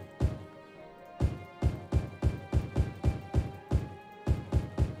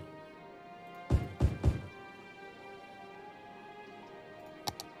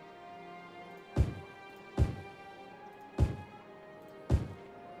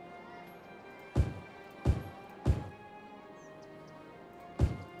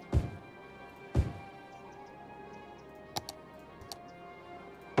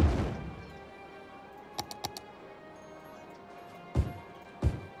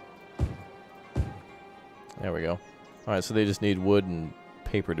 There we go. Alright, so they just need wood and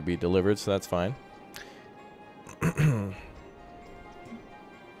paper to be delivered, so that's fine.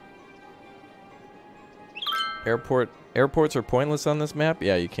 Airports are pointless on this map?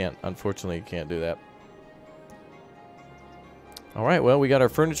 Yeah, you can't. Unfortunately, you can't do that. All right, well, we got our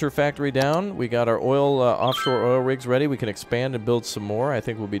furniture factory down. We got our offshore oil rigs ready. We can expand and build some more. I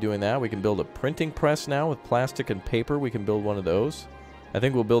think we'll be doing that. We can build a printing press now with plastic and paper. We can build one of those. I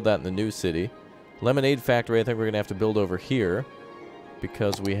think we'll build that in the new city. Lemonade factory, I think we're going to have to build over here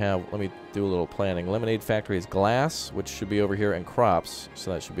because we have, let me do a little planning. Lemonade factory is glass, which should be over here, and crops,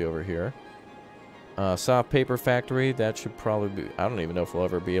 so that should be over here. Soft paper factory, that should probably be, I don't even know if we'll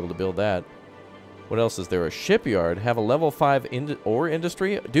ever be able to build that. What else is there? A shipyard. Have a level 5 ore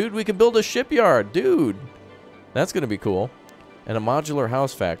industry? Dude, we can build a shipyard. Dude. That's going to be cool. And a modular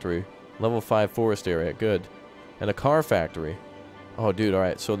house factory. Level 5 forest area. Good. And a car factory. Oh, dude. All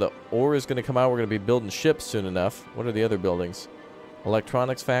right. So the ore is going to come out. We're going to be building ships soon enough. What are the other buildings?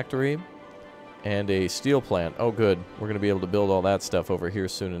 Electronics factory. And a steel plant. Oh, good. We're going to be able to build all that stuff over here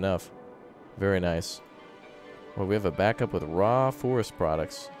soon enough. Very nice. Well, we have a backup with raw forest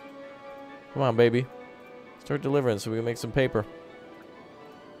products. Come on, baby. Start delivering so we can make some paper.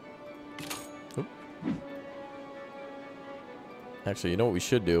 Oop. Actually, you know what we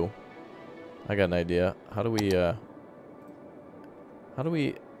should do? I got an idea. How do we,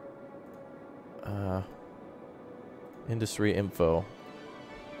 industry info.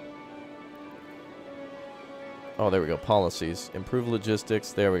 Oh, there we go. Policies. Improve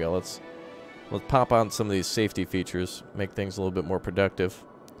logistics. There we go. Let's pop on some of these safety features. Make things a little bit more productive.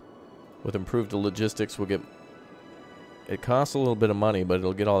 With improved logistics, we'll get... It costs a little bit of money, but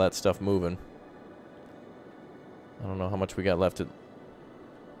it'll get all that stuff moving. I don't know how much we got left at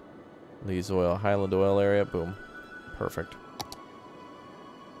Lee's Oil. Highland Oil area. Boom. Perfect.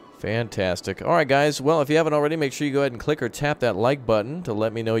 Fantastic. All right, guys. Well, if you haven't already, make sure you go ahead and click or tap that like button to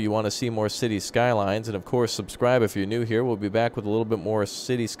let me know you want to see more City Skylines. And, of course, subscribe if you're new here. We'll be back with a little bit more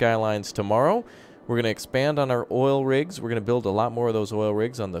City Skylines tomorrow. We're going to expand on our oil rigs. We're going to build a lot more of those oil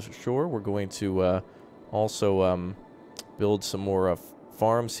rigs on the shore. We're going to also build some more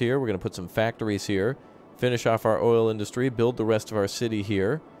farms here. We're going to put some factories here, finish off our oil industry, build the rest of our city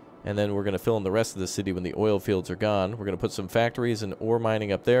here, and then we're going to fill in the rest of the city when the oil fields are gone. We're going to put some factories and ore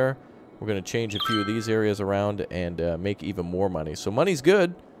mining up there. We're going to change a few of these areas around and make even more money. So money's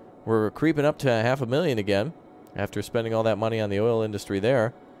good. We're creeping up to $500,000 again after spending all that money on the oil industry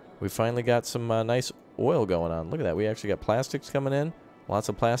there. We finally got some nice oil going on. Look at that. We actually got plastics coming in. Lots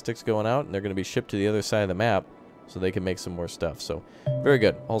of plastics going out, and they're going to be shipped to the other side of the map so they can make some more stuff. So, very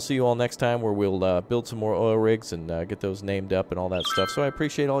good. I'll see you all next time where we'll build some more oil rigs and get those named up and all that stuff. So, I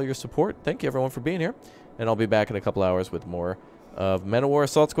appreciate all your support. Thank you, everyone, for being here. And I'll be back in a couple hours with more of Men of War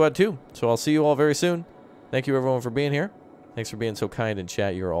Assault Squad 2. So, I'll see you all very soon. Thank you, everyone, for being here. Thanks for being so kind in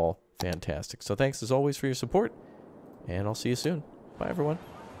chat. You're all fantastic. So, thanks, as always, for your support. And I'll see you soon. Bye, everyone.